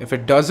 If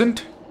it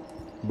doesn't,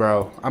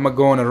 bro, I'ma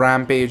go on a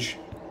rampage.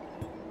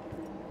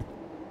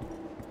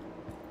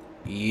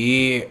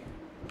 Yeah.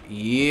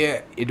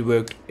 Yeah, it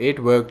worked. It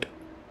worked.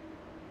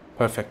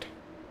 Perfect.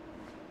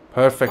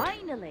 Perfect.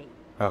 Finally.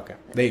 Okay,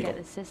 there you go. Get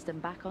the system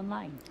back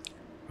online.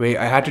 Wait,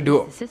 I had to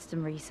do... The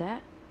system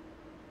reset.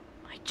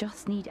 I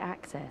just need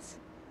access.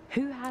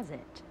 Who has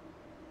it?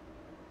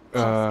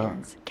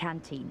 Cheskin's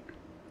canteen.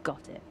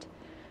 Got it.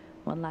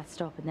 One last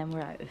stop and then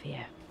we're out of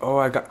here. Oh,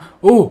 I got...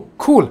 Oh,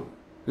 cool.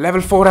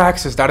 Level 4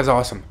 access. That is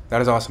awesome.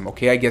 That is awesome.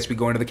 Okay, I guess we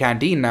go into the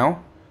canteen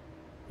now.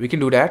 We can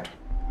do that.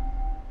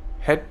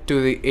 Head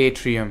to the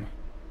atrium.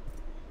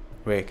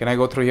 Wait, can I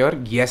go through here?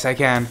 Yes, I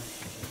can.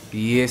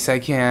 Yes, I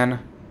can.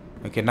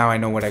 Okay, now I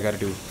know what I gotta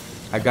do.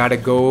 I gotta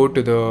go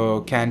to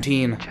the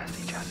canteen.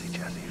 Jesse,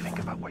 think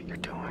about what you're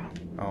doing.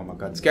 Oh my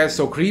god, this guy's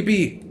so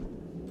creepy.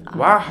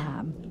 Why?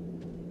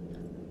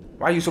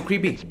 Why are you so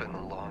creepy? It's been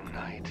a long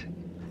night,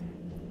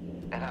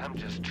 and I'm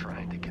just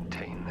trying to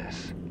contain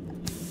this.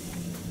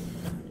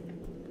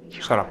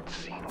 You Shut up. haven't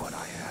seen what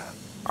I have.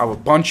 I will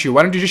punch you.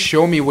 Why don't you just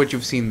show me what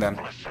you've seen then?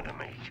 Listen to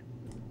me.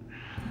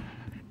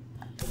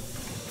 You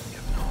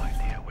have no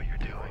idea what you're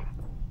doing.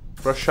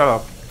 Bro, shut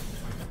up.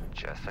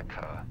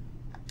 Jessica.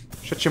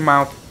 Shut your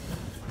mouth.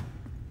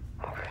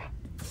 Okay.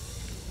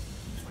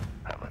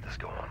 I've let this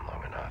go on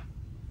long enough.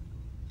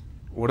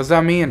 What does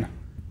that mean?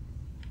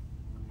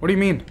 What do you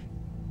mean?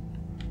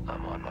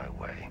 I'm on my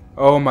way.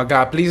 Oh my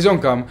god, please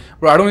don't come.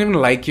 Bro, I don't even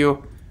like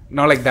you.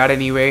 Not like that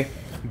anyway.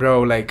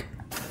 Bro, like...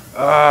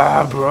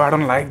 bro, I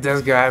don't like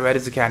this guy. Where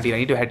is the canteen? I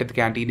need to head to the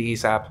canteen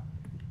ASAP.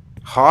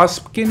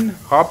 Hopskin?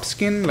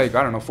 Like,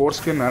 I don't know,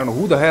 foreskin? I don't know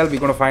who the hell we're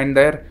gonna find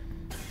there.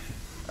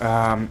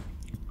 I'm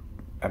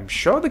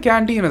sure the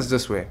canteen is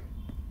this way.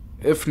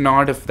 If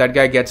not, if that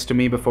guy gets to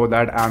me before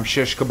that, I'm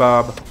shish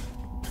kebab.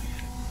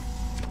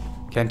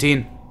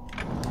 Canteen.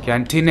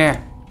 Cantine.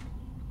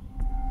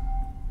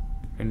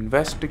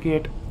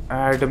 Investigate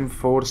Adam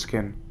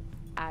Foreskin.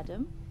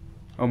 Adam?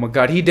 Oh my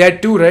god, he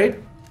dead too, right?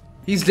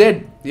 He's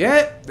dead.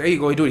 Yeah, there you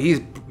go, dude.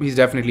 He's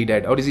definitely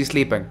dead. Or is he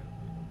sleeping?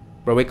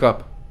 Bro, wake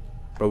up.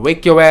 Bro,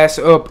 wake your ass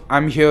up.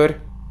 I'm here.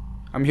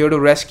 I'm here to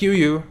rescue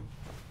you.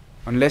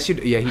 Unless you...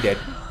 Yeah, he dead.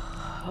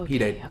 Okay, He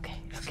dead. Okay.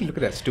 Look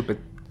at that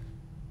stupid...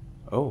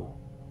 Oh.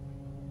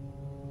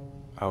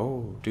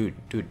 Oh, dude,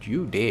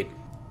 you dead.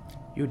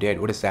 You dead.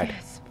 What is that?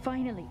 Yes,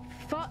 finally.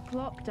 Fuck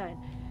lockdown.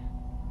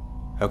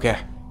 Okay.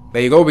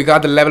 There you go. We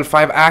got the level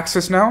 5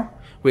 access now.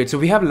 Wait, so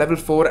we have level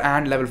 4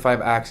 and level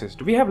 5 access.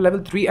 Do we have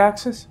level 3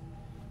 access?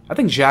 I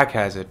think Jack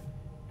has it.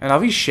 And are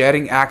we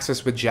sharing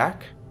access with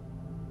Jack?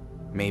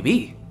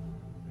 Maybe.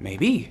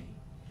 Maybe.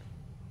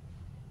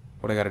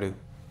 What I gotta do?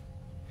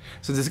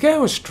 So this guy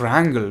was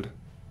strangled.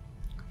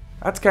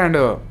 That's kind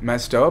of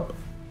messed up.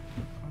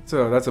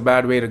 That's a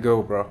bad way to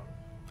go, bro.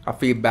 I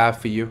feel bad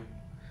for you.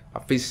 I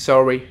feel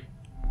sorry.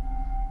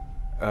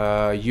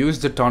 Use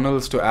the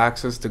tunnels to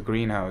access the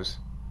greenhouse.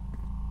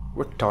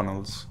 What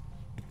tunnels?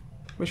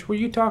 Which were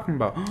you talking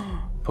about?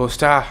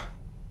 Poster.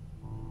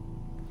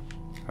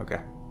 Okay.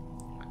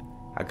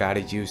 I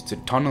gotta use the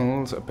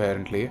tunnels,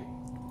 apparently.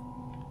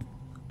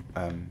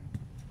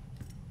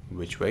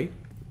 Which way?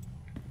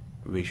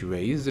 Which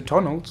way is the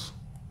tunnels?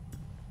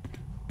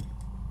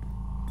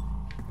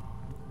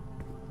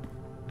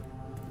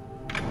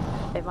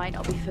 It might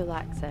not be full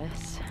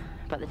access,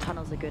 but the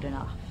tunnels are good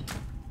enough.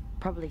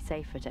 Probably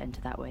safer to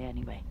enter that way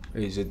anyway.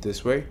 Is it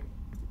this way?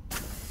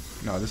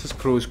 No, this is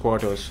crew's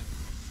quarters.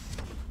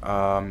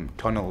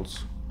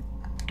 Tunnels.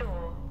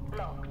 Door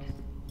locked.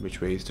 Which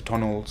way is the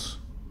tunnels?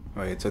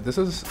 Wait, so this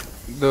is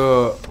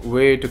the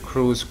way to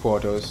crew's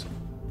quarters.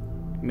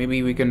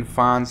 Maybe we can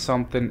find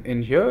something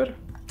in here?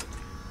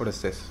 What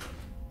is this?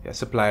 Yeah,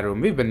 supply room.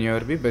 We've been here,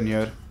 we've been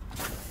here.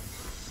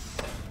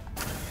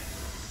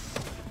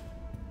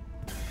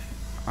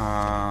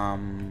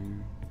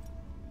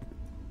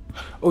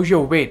 Oh,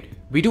 yo, wait.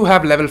 We do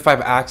have level 5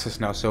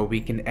 access now, so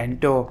we can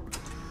enter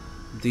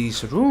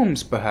these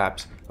rooms,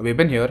 perhaps. We've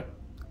been here.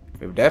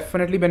 We've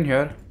definitely been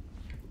here.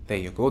 There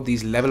you go.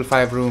 These level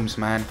 5 rooms,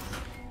 man.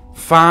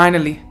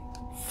 Finally.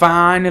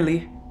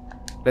 Finally.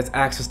 Let's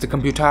access the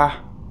computer.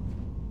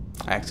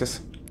 Access.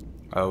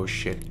 Oh,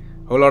 shit.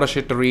 Whole lot of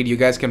shit to read. You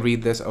guys can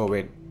read this. Oh,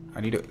 wait. I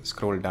need to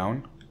scroll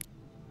down.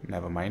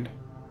 Never mind.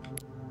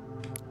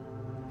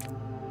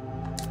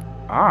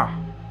 Ah.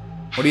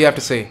 What do you have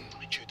to say?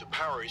 Due to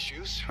power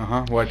issues,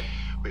 What?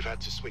 we've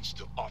had to switch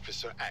to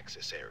officer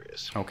access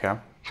areas. Okay.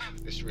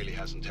 This really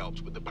hasn't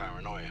helped with the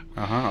paranoia.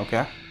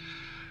 Okay.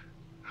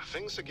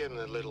 Things are getting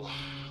a little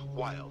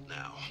wild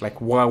now.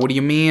 Like, what do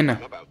you mean?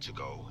 I'm about to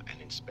go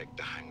and inspect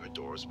the hangar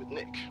doors with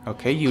Nick.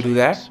 Okay, you do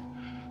that.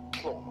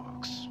 Claw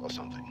marks or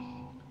something.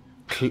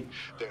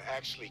 They're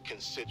actually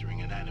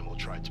considering an animal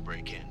tried to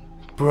break in.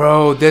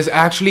 Bro, there's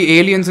actually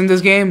aliens in this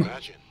game.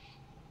 Imagine.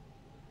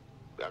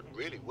 That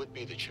really would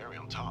be the cherry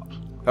on top.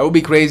 That would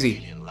be crazy.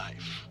 Alien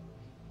life.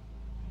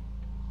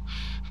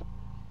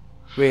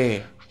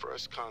 Wait.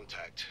 First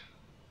contact.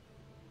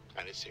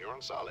 And it's here on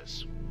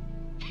Solis.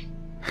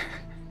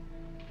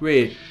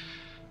 Wait.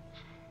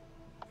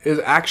 There's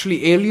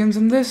actually aliens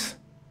in this?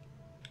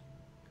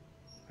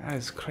 That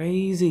is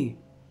crazy.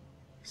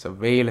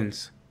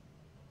 Surveillance.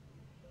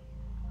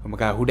 Oh my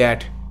god, who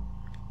that?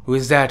 Who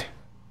is that?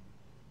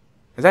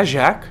 Is that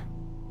Jacques?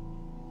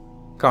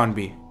 Can't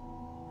be.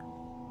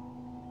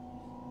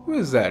 Who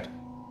is that?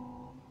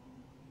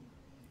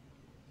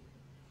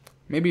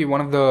 Maybe one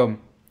of the,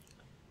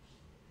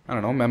 I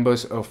don't know,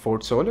 members of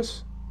Fort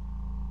Solis?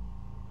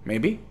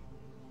 Maybe?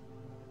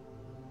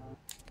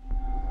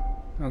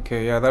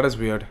 Okay, yeah, that is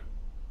weird.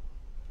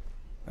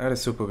 That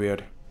is super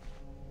weird.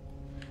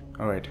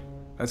 Alright,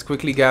 let's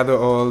quickly gather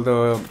all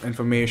the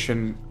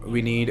information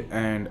we need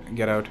and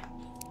get out.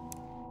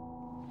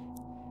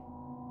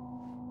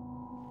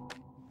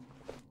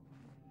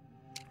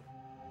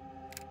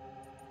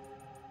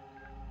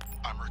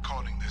 I'm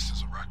recording this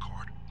as a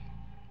record.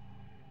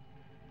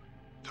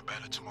 The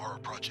Better Tomorrow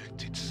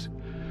project, it's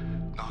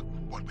not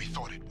what we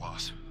thought it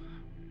was.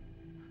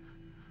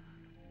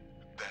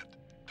 That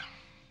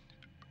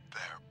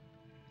there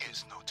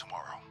is no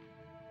tomorrow.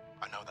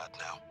 I know that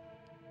now.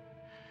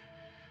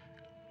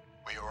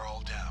 We are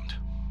all damned.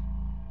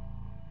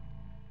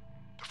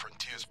 The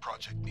Frontiers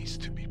project needs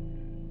to be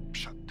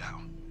shut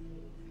down.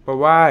 But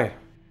why?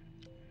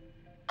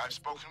 I've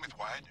spoken with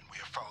Wyatt and we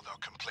have filed our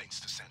complaints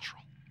to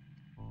Central.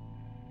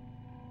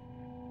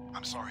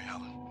 I'm sorry,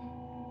 Alan.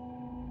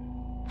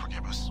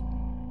 Forgive us.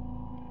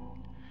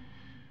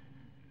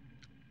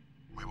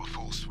 We were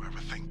fools to ever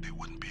think there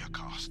wouldn't be a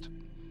cost.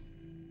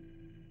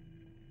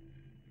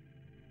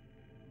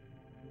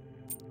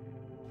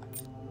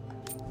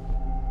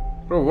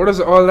 Bro, what does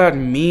all that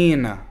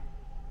mean?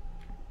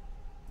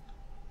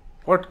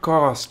 What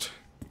cost?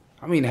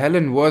 I mean,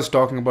 Helen was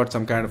talking about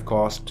some kind of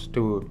cost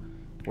to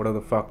whatever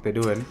the fuck they're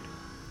doing.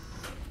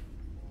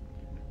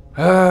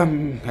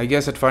 I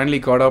guess it finally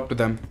caught up to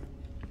them.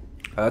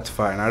 That's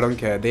fine, I don't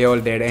care. They all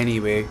dead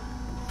anyway.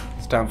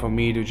 It's time for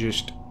me to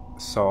just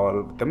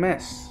solve the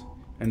mess.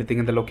 Anything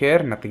in the locker?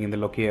 Nothing in the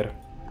locker.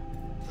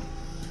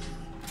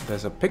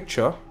 There's a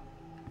picture.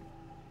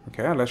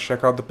 Okay, let's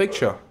check out the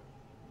picture.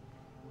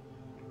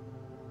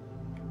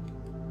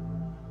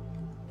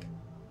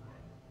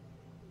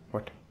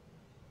 What?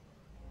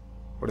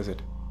 What is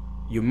it?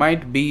 You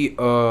might be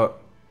a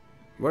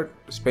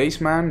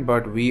spaceman,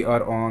 but we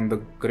are on the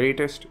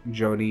greatest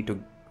journey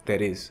to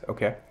there is.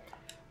 Okay.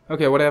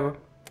 Okay, whatever.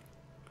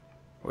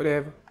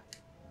 Whatever.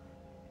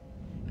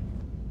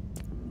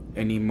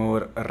 Any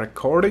more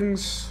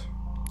recordings?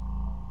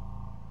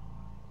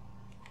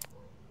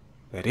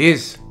 There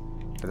is.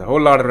 There's a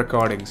whole lot of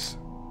recordings.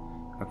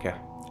 Okay.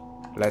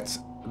 Let's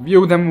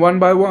view them one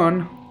by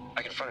one.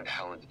 I confronted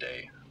Helen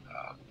today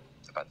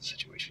about the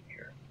situation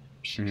here.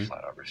 She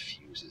flat out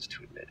refuses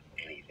to admit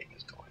anything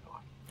is going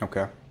on.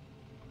 Okay.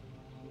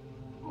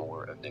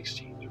 More of Nick's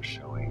teams are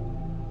showing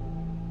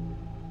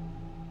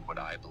what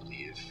I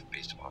believe,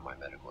 based upon my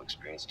medical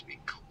experience, to be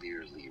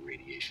clearly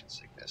radiation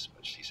sickness,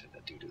 but she said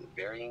that due to the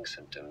varying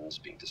symptoms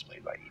being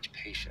displayed by each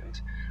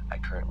patient, I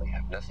currently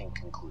have nothing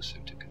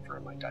conclusive to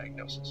confirm my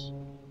diagnosis.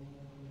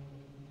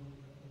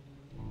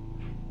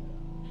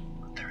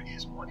 But there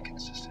is one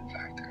consistent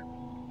factor.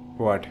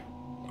 What?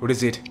 What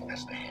is it? And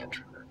that's the hand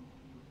trigger.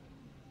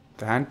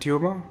 The hand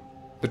tumor?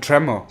 The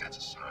tremor. That's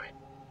a sign.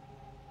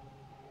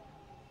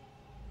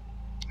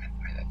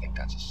 I think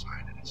that's a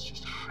sign that it's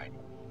just hiding.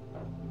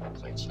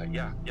 Plain sight.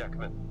 Yeah,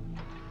 come in.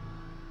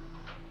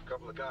 A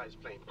couple of guys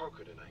playing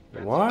poker tonight.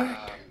 What?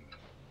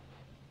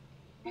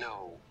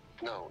 No,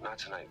 not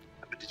tonight.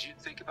 But did you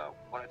think about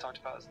what I talked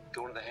about?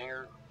 Going to the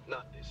hangar?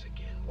 Not this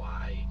again.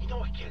 Why? You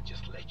know I can't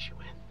just let you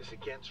in. It's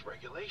against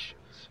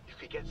regulations. You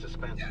could get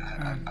suspended.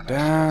 Yeah,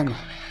 Damn.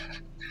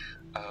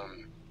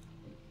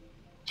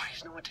 Why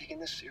is no one taking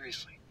this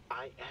seriously?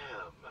 I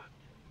am.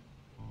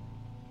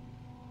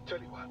 Tell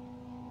you what.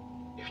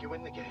 If you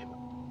win the game,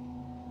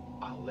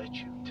 I'll let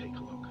you take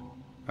a look.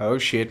 Oh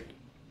shit.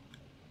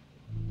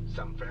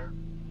 Sound fair?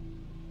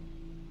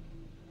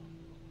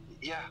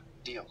 Yeah,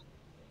 deal.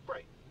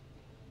 Right.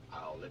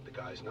 I'll let the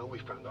guys know we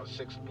found our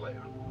 6th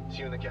player. See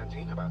you in the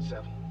canteen about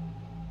 7.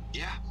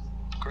 Yeah,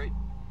 great.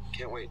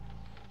 Can't wait.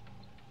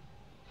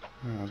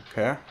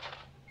 Okay.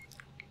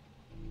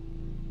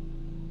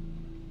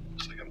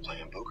 Looks like I'm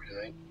playing poker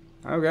tonight.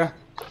 Okay.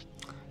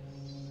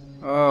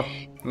 Oh,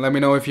 let me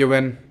know if you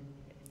win.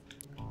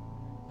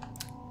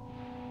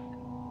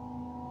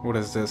 What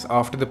is this?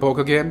 After the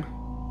poker game?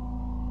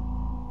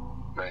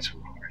 Nice for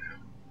poker now.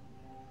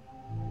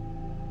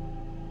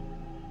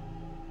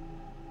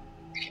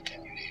 We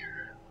continue to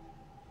hear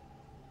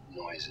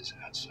noises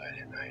outside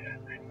at night.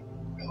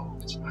 No,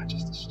 it's not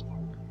just a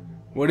storm.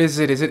 What is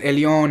it? Is it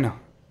Elion?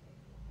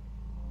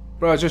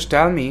 Bro, just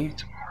tell me.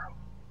 Tomorrow.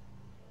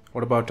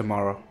 What about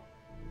tomorrow?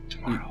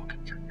 Tomorrow I'll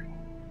confirm you.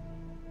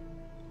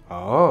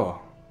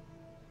 Oh.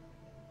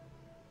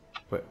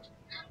 But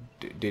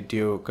did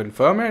you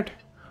confirm it?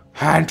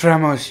 Hand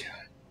tremors.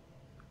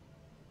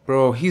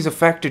 Bro, he's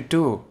affected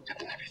too. I've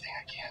done everything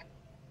I can.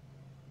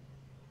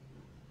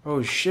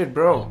 Oh shit,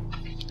 bro.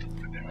 I've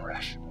been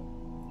rational.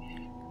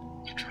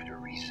 I've tried to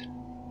reason.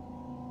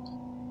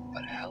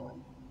 But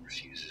Helen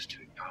refuses to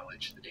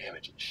acknowledge the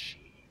damage that she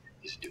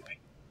is doing.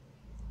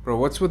 Bro,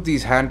 what's with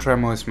these hand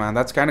tremors, man?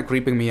 That's kind of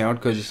creeping me out,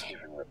 cause She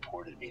even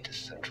reported me to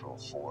Central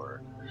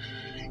for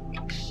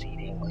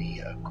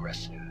exceedingly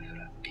aggressive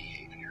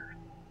behavior.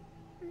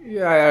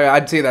 yeah,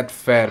 I'd say that's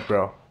fair,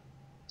 bro.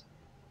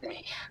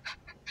 Me.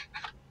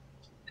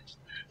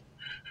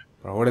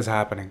 Bro, what is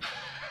happening?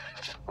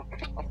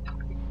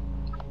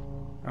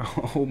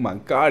 Oh my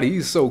god,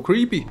 he's so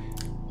creepy.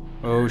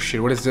 Oh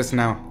shit, what is this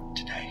now?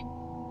 Today,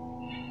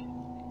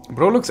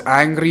 Bro looks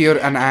angrier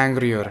and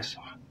angrier. I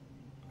saw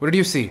What did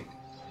you see?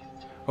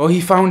 Oh,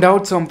 he found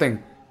out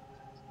something.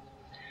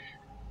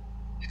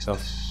 it's Oh. the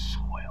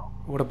soil.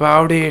 What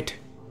about it?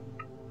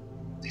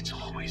 It's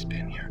always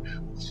been here,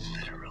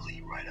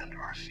 literally right under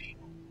our feet.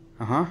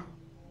 Uh-huh.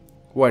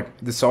 What?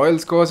 The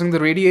soil's causing the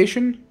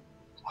radiation?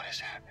 What has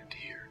happened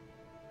here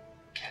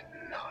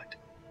cannot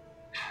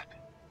happen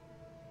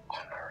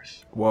on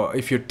Earth. Well,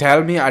 if you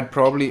tell me, I'd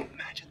probably...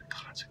 Imagine the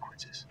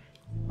consequences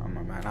Oh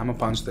my man, I'ma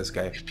punch this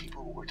guy. if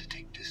people were to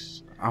take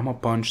this I'ma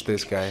punch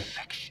this guy.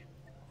 infection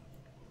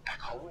back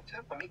home with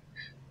them. I mean,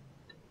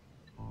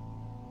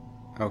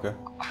 Okay.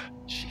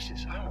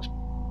 Jesus, I almost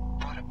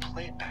brought a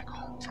plant back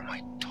home for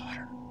my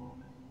daughter.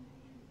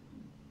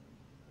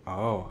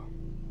 Oh.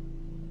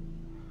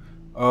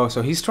 Oh,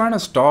 so he's trying to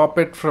stop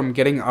it from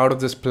getting out of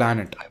this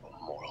planet. I have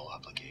a moral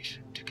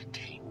obligation to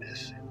contain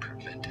this and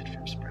prevent it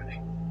from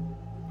spreading.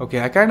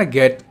 Okay, I kind of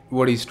get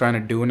what he's trying to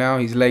do now.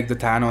 He's like the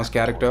Thanos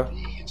character.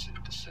 The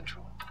incident to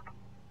Central.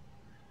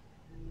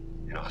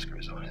 And Oscar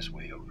is on his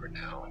way over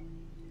now.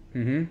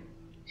 Mm-hmm.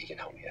 He can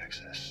help me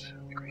access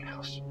the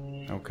greenhouse.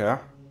 Okay.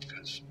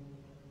 Because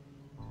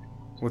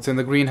What's in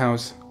the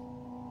greenhouse?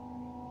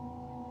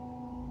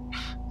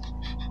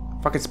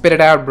 Fucking spit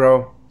it out,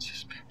 bro.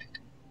 suspended.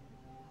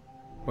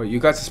 Wait, you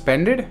got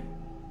suspended?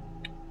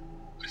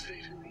 What does that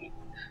even mean?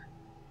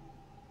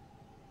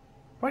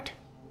 What?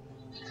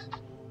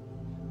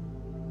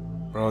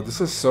 Bro,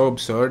 this is so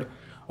absurd.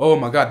 Oh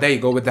my god, there you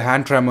go with the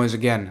hand tremors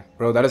again.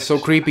 Bro, that is so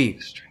creepy.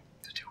 The strength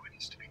to do what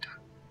needs to be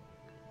done.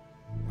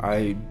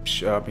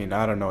 I mean,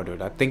 I don't know,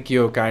 dude. I think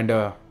you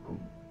kinda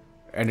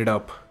ended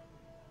up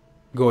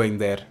going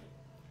there.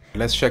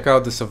 Let's check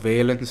out the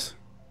surveillance.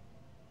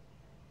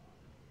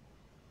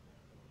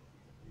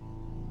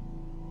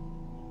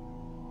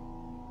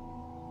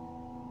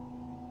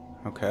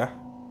 Okay.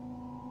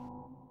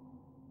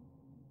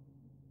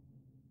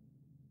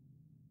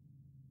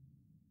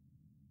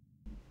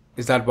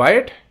 Is that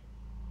Wyatt?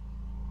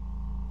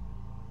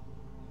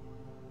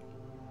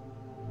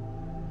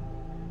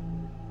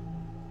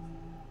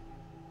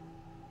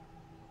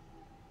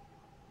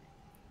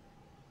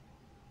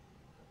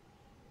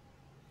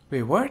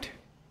 Wait, what?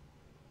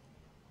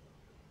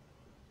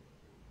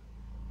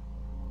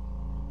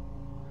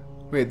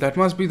 Wait, that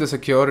must be the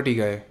security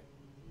guy.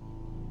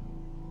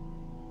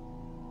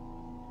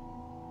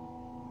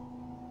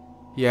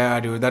 Yeah,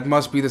 dude, that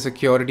must be the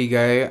security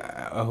guy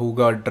who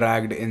got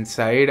dragged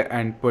inside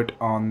and put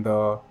on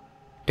the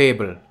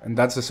table. And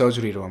that's the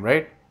surgery room,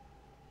 right?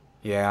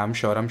 Yeah, I'm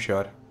sure.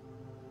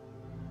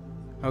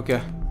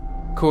 Okay,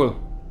 cool.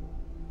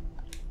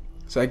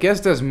 So I guess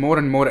there's more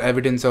and more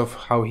evidence of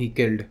how he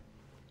killed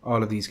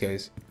all of these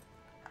guys.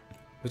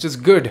 Which is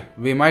good.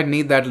 We might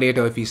need that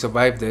later if we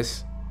survive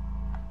this.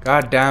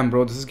 God damn,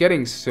 bro. This is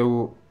getting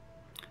so...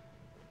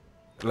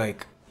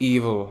 like,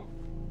 evil.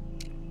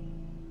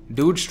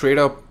 Dude straight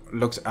up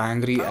looks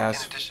angry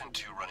as... In addition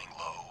to running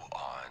low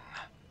on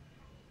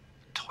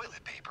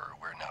toilet paper,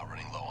 we're now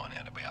running low on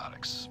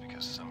antibiotics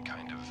because some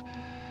kind of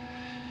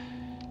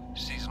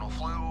seasonal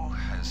flu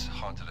has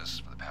haunted us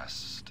for the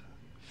past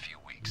few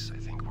weeks. I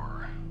think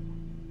we're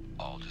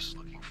all just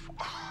looking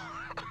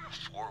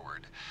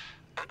forward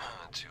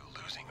to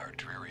losing our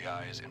dreary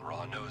eyes and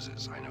raw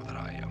noses. I know that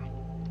I am.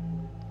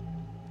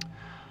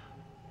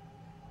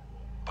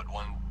 But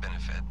one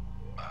benefit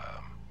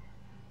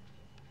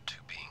to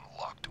being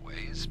locked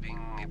away is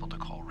being able to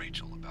call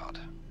Rachel about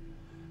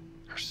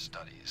her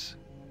studies.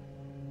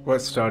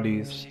 What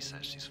studies? She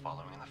says she's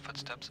following in the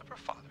footsteps of her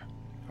father.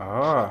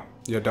 Ah,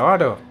 your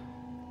daughter.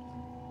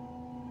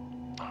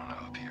 I don't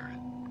know, up here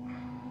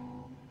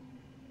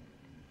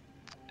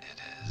it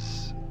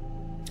is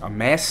A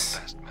mess?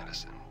 best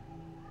medicine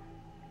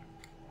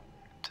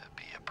to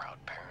be a proud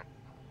parent.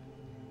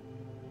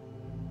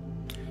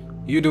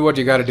 You do what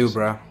you gotta do,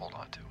 bruh. Hold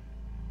on to.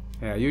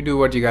 Yeah, you do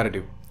what you gotta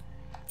do.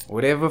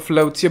 Whatever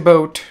floats your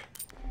boat.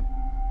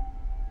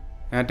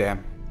 Ah,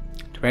 damn.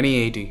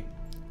 2080.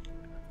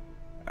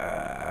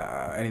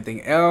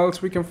 Anything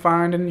else we can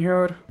find in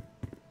here?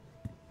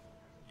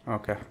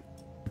 Okay.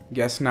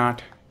 Guess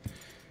not.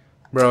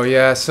 Bro,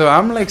 yeah, so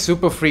I'm like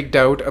super freaked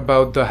out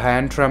about the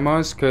hand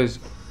tremors, cause...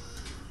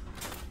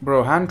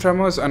 bro, hand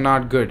tremors are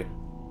not good.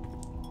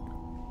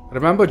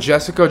 Remember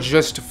Jessica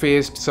just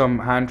faced some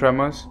hand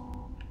tremors?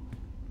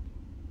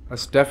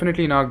 That's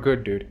definitely not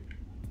good, dude.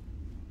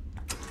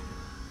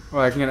 Oh,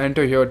 I can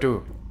enter here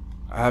too.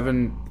 I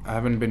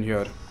haven't been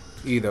here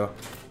either.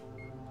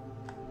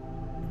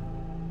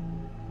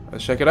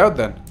 Let's check it out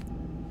then.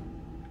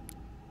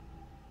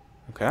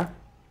 Okay.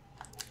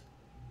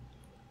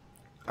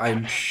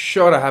 I'm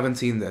sure I haven't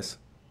seen this.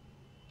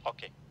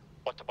 Okay,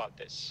 what about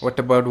this? What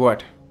about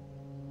what?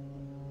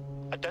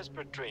 A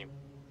desperate dream.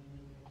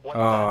 One Oh,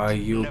 that are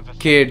you never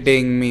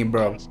kidding me,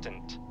 bro?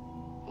 constant,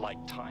 like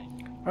time.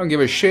 I don't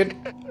give a shit.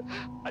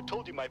 I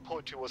told you my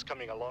poetry was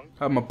coming along.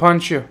 I'ma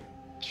punch you.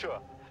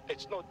 Sure,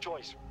 it's no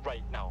choice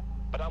right now,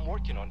 but I'm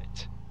working on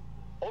it.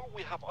 All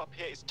we have up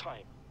here is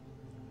time.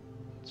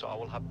 So I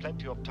will have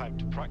plenty of time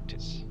to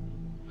practice.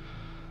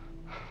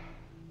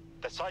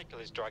 The cycle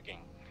is dragging.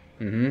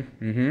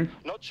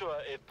 Not sure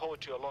if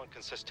poetry alone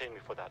can sustain me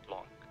for that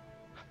long.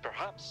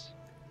 Perhaps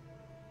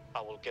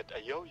I will get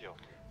a yo-yo.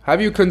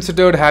 Have you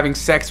considered having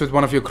sex with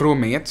one of your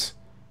crewmates?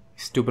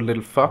 Stupid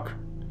little fuck.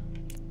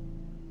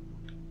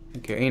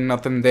 Okay, ain't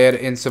nothing there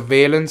in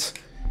surveillance.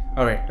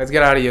 Alright, let's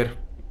get out of here.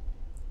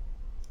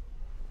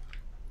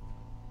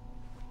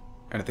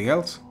 Anything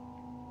else?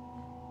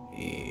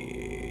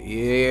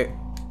 Yeah.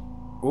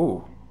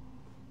 Ooh.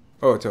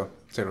 Oh, it's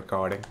a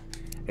recording.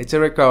 It's a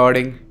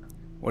recording.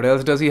 What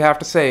else does he have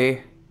to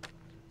say?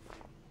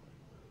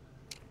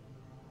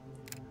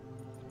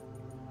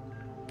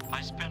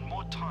 I spend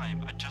more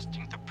time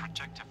adjusting the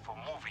projector for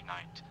movie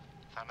night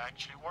than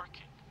actually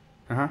working.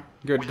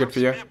 Good, good for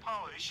you. We have severe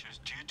power issues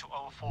due to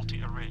our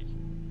faulty array.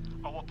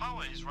 Our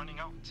power is running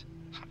out.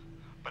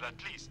 But at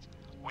least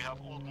we have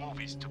old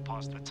movies to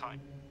pass the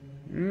time.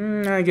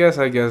 I guess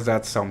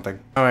that's something.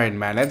 Alright,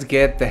 man, let's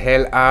get the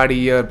hell out of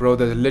here, bro.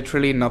 There's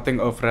literally nothing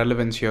of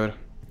relevance here.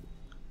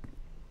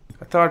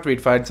 I thought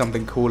we'd find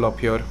something cool up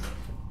here.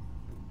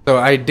 So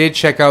I did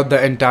check out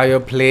the entire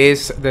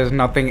place. There's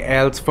nothing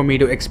else for me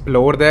to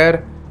explore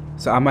there.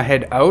 So I'ma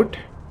head out.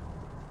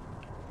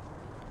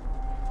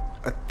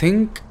 I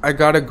think I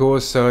gotta go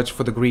search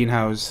for the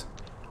greenhouse.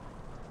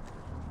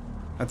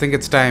 I think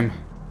it's time.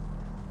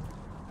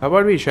 How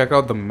about we check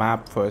out the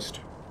map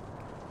first?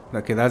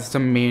 Okay, that's the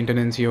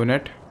maintenance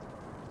unit.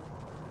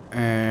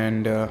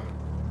 And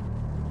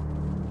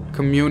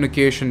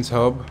communications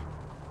hub.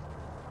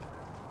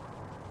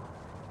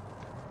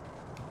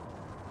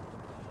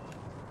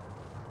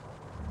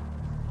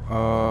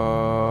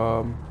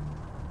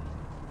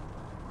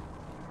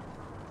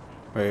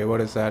 Wait,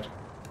 what is that?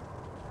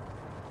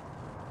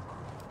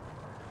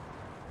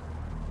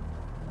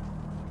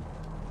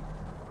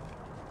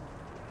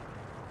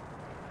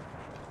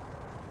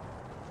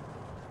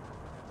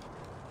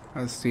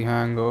 That's the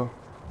hangar.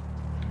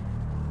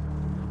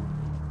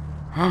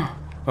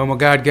 Oh my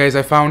god, guys,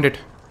 I found it.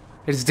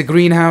 It's the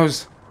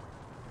greenhouse.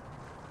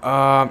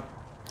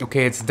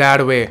 Okay, it's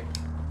that way.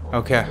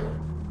 Okay.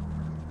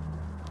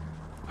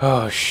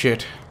 Oh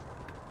shit.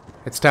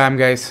 It's time,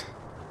 guys.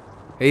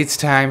 It's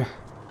time.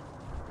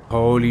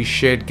 Holy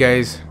shit,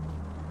 guys.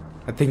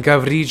 I think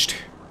I've reached.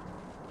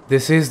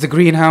 This is the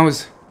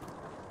greenhouse.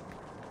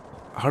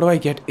 How do I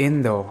get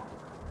in though?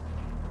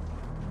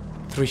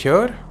 Through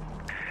here?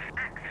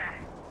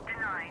 Access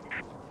denied.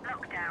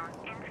 Lockdown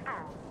in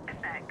full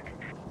effect.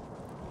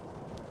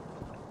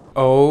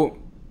 Oh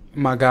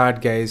my god,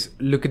 guys.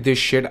 Look at this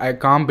shit. I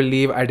can't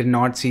believe I did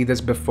not see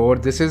this before.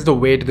 This is the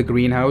way to the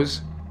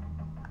greenhouse.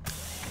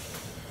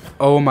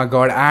 Oh my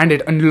god. And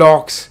it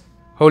unlocks.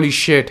 Holy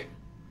shit.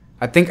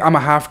 I think I'm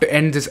gonna have to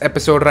end this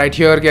episode right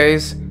here,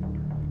 guys.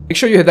 Make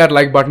sure you hit that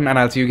like button, and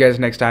I'll see you guys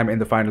next time in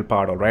the final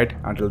part, alright?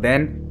 Until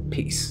then,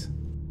 peace.